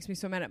why it makes me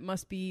so mad. It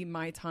must be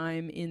my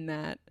time in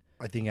that.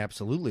 I think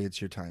absolutely it's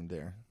your time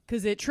there.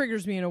 Because it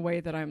triggers me in a way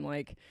that I'm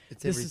like,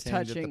 this is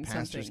touching that the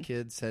pastor's something.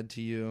 kid said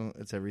to you.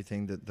 It's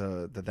everything that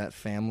that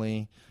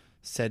family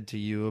said to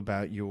you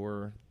about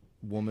your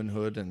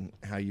womanhood and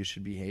how you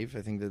should behave.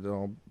 I think that it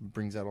all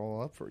brings that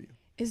all up for you.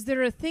 Is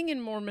there a thing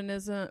in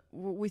Mormonism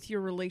with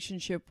your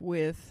relationship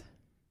with...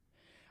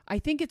 I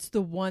think it's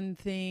the one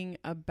thing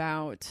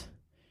about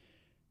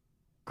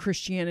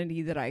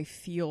Christianity that I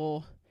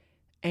feel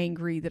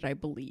angry that I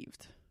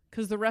believed.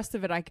 Because the rest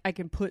of it, I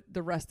can put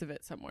the rest of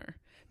it somewhere.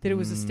 That it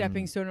was a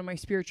stepping stone in my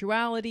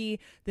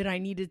spirituality, that I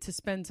needed to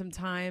spend some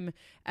time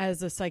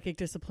as a psychic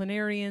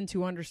disciplinarian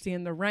to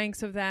understand the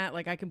ranks of that.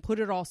 Like, I can put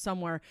it all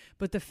somewhere.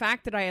 But the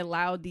fact that I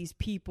allowed these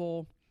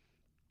people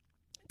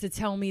to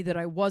tell me that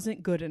I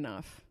wasn't good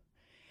enough,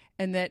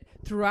 and that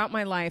throughout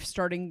my life,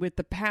 starting with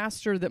the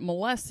pastor that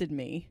molested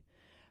me,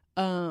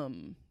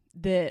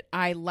 that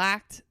I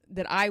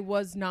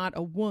was not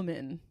a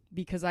woman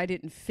because I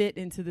didn't fit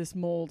into this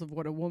mold of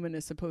what a woman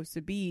is supposed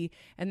to be.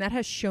 And that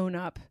has shown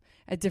up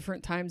at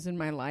different times in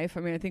my life.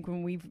 I mean, I think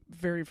when we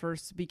very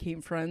first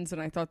became friends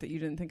and I thought that you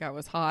didn't think I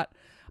was hot,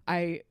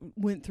 I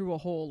went through a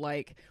whole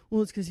it's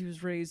because he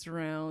was raised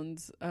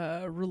around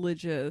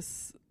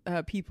religious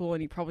people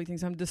and he probably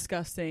thinks I'm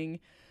disgusting.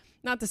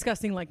 Not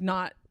disgusting, like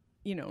not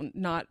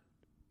not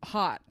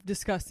hot,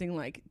 disgusting,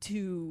 like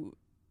too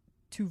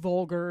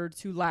vulgar,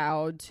 too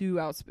loud, too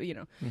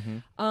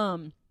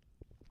Mm-hmm.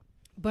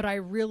 But I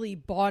really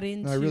bought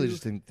into. No, I really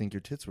just didn't think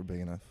your tits were big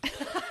enough.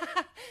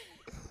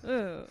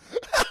 You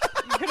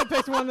could have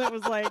picked one that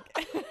was like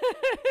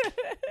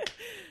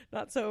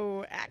not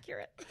so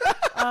accurate.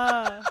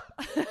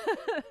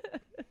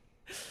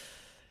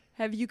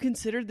 Have you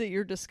considered that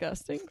you're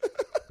disgusting?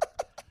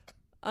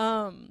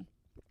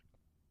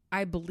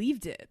 I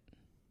believed it.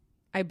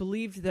 I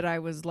believed that I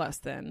was less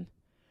than.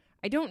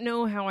 I don't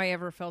know how I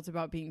ever felt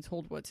about being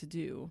told what to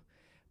do,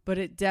 but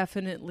it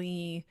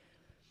definitely,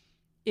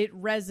 it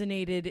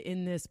resonated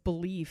in this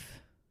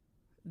belief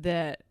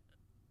that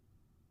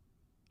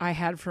I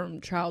had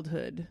from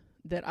childhood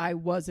that I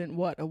wasn't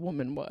what a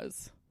woman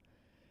was.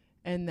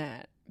 And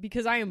that,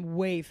 because I am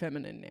way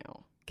feminine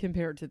now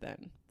compared to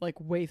then,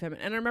 like way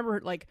feminine. And I remember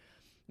like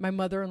my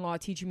mother-in-law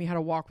teaching me how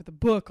to walk with a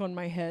book on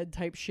my head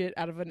type shit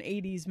out of an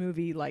 80s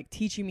movie, like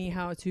teaching me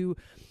how to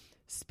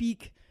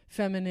speak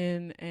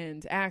feminine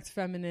and act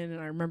feminine. And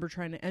I remember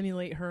trying to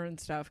emulate her and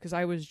stuff because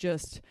I was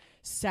just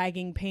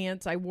sagging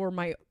pants. I wore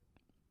my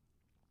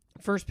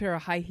first pair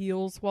of high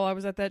heels while I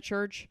was at that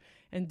church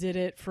and did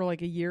it for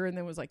like a year and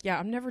then was like, yeah,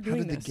 I'm never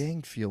doing this. How did the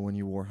gang feel when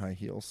you wore high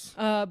heels?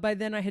 By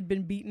then I had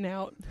been beaten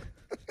out.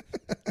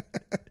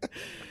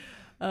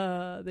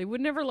 They would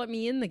never let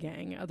me in the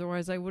gang.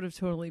 Otherwise I would have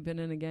totally been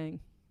in a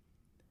gang.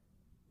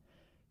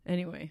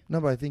 Anyway.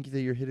 No, but I think that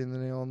you're hitting the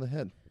nail on the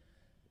head.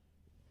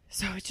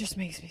 So it just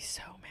makes me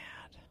so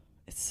mad.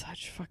 It's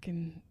such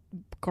fucking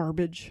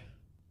garbage.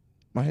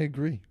 I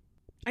agree.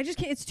 I just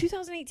can't. It's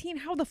 2018.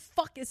 How the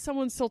fuck is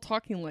someone still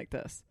talking like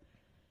this?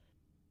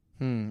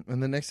 In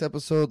the next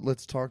episode,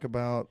 let's talk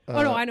about...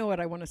 oh, no, I know what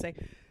I want to say.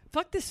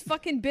 Fuck this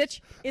fucking bitch.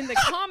 In the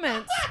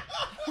comments...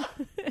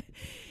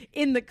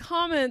 in the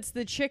comments,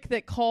 the chick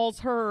that calls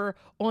her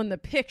on the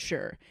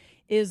picture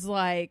is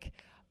like,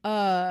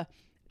 I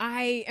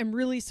am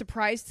really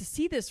surprised to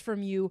see this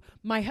from you.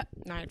 I have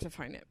to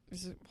find it.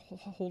 Just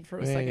hold for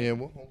a second. Yeah,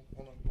 hold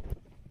on.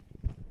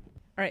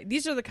 All right,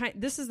 this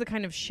is the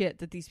kind of shit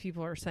that these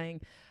people are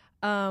saying.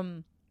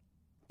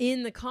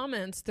 In the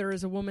comments, there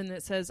is a woman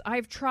that says,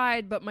 I've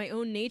tried, but my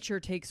own nature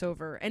takes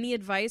over. Any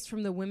advice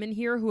from the women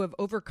here who have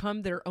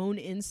overcome their own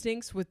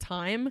instincts with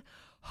time?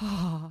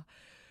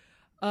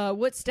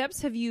 What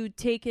steps have you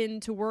taken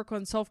to work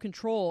on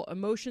self-control?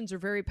 Emotions are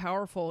very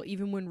powerful,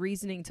 even when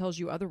reasoning tells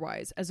you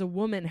otherwise. As a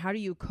woman, how do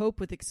you cope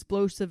with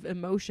explosive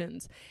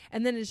emotions?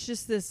 And then it's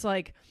just this,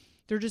 like,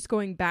 they're just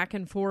going back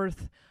and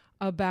forth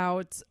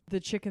about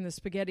the chick in the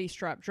spaghetti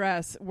strap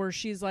dress, where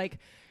she's like,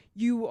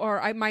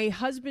 my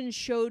husband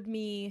showed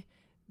me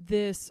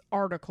this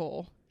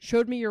article,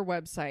 showed me your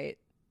website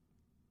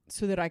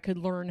so that I could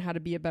learn how to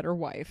be a better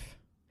wife.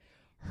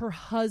 Her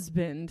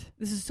husband,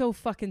 this is so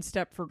fucking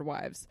Stepford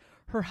Wives.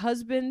 Her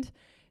husband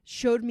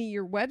showed me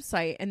your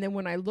website, and then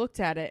when I looked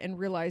at it and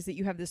realized that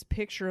you have this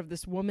picture of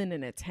this woman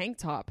in a tank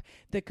top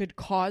that could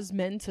cause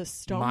men to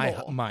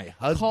stumble. My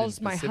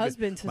husband my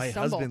husband to my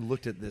stumble. husband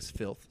looked at this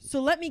filth.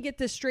 So let me get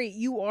this straight.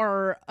 You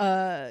are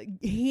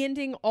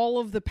handing all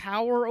of the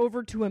power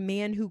over to a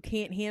man who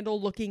can't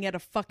handle looking at a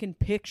fucking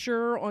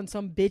picture on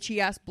some bitchy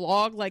ass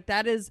blog. Like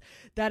that is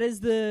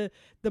the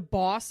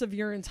boss of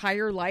your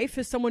entire life,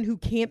 is someone who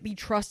can't be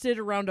trusted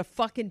around a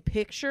fucking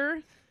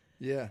picture.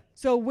 Yeah.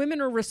 So women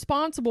are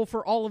responsible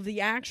for all of the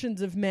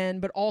actions of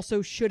men, but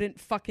also shouldn't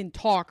fucking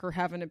talk or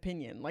have an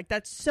opinion. Like,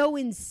 that's so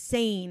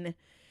insane.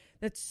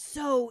 That's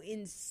so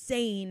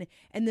insane.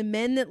 And the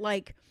men that,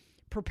 like,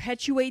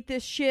 perpetuate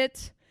this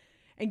shit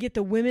and get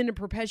the women to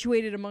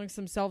perpetuate it amongst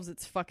themselves,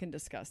 it's fucking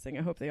disgusting.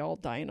 I hope they all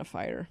die in a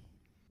fire.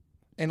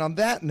 And on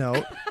that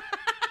note...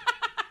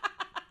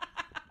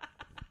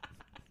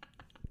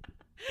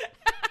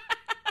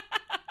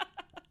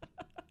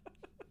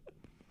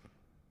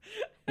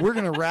 we're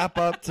going to wrap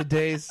up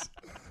today's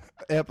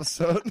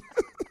episode.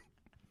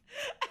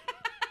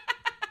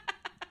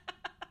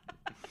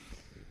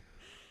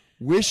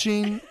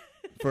 Wishing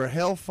for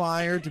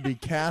hellfire to be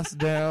cast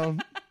down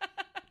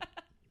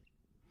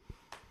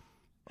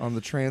on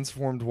the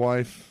transformed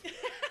wife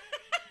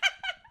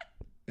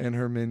and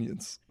her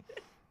minions.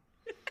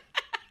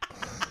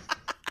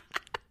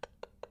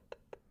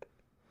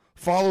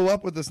 Follow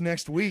up with us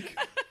next week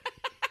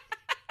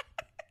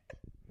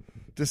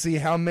to see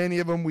how many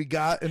of them we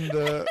got in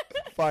the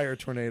fire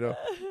tornado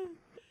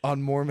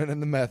on Mormon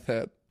and the Meth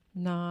Head.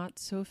 Not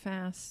so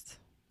fast.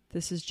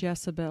 This is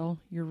Jezebel,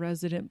 your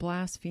resident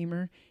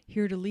blasphemer,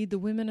 here to lead the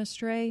women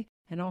astray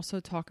and also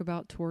talk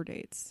about tour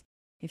dates.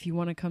 If you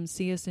want to come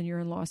see us and you're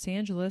in Los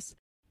Angeles,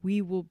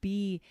 we will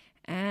be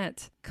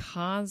at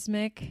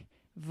Cosmic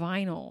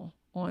Vinyl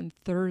on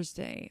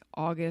Thursday,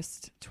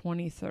 August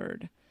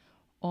 23rd.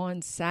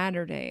 On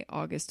Saturday,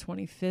 August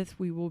 25th,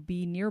 we will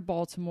be near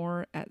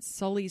Baltimore at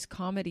Sully's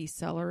Comedy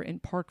Cellar in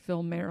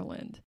Parkville,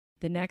 Maryland.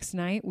 The next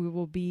night, we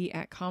will be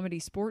at Comedy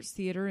Sports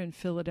Theater in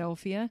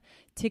Philadelphia.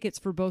 Tickets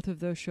for both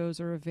of those shows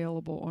are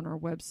available on our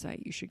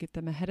website. You should get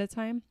them ahead of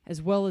time,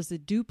 as well as the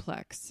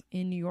Duplex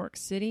in New York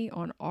City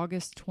on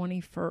August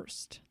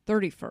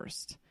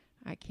 31st.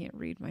 I can't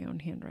read my own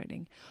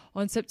handwriting.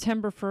 On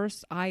September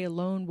 1st, I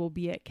alone will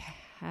be at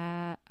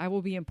I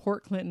will be in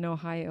Port Clinton,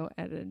 Ohio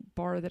at a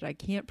bar that I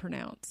can't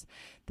pronounce.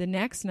 The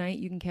next night,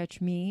 you can catch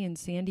me in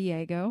San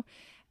Diego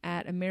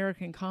at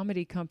American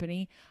Comedy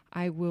Company.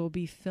 I will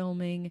be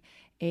filming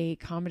a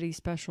comedy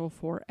special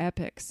for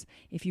Epics.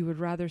 If you would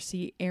rather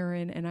see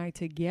Aaron and I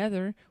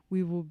together,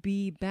 we will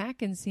be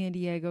back in San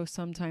Diego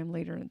sometime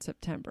later in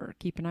September.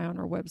 Keep an eye on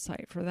our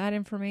website for that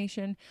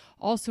information.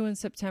 Also in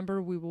September,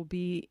 we will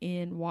be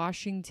in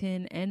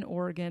Washington and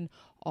Oregon.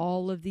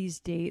 All of these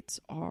dates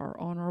are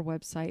on our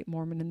website,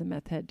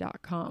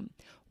 mormonandthemethhead.com.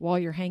 While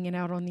you're hanging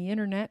out on the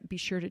internet, be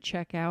sure to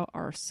check out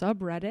our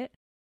subreddit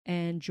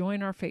and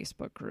join our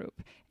Facebook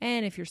group.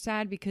 And if you're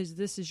sad because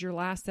this is your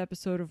last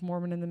episode of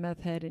Mormon and the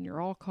Meth Head and you're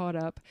all caught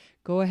up,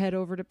 go ahead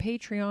over to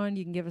Patreon.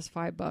 You can give us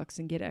 $5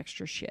 and get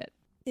extra shit.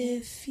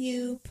 If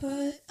you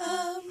put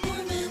a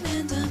Mormon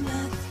and a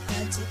meth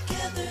head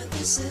together,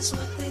 this is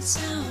what they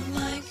sound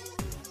like.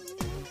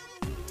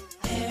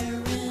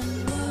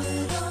 Aaron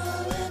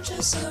Woodall and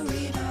Jessa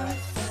Reed are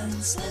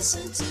friends.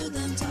 Listen to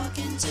them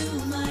talking to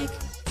Mike.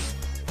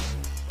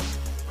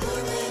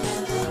 Mormon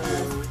and the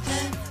meth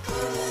head,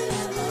 Mormon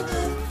and the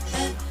meth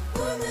head,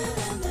 Mormon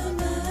and the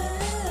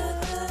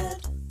meth head.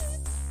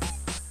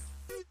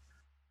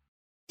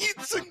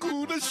 It's a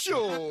good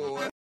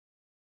show.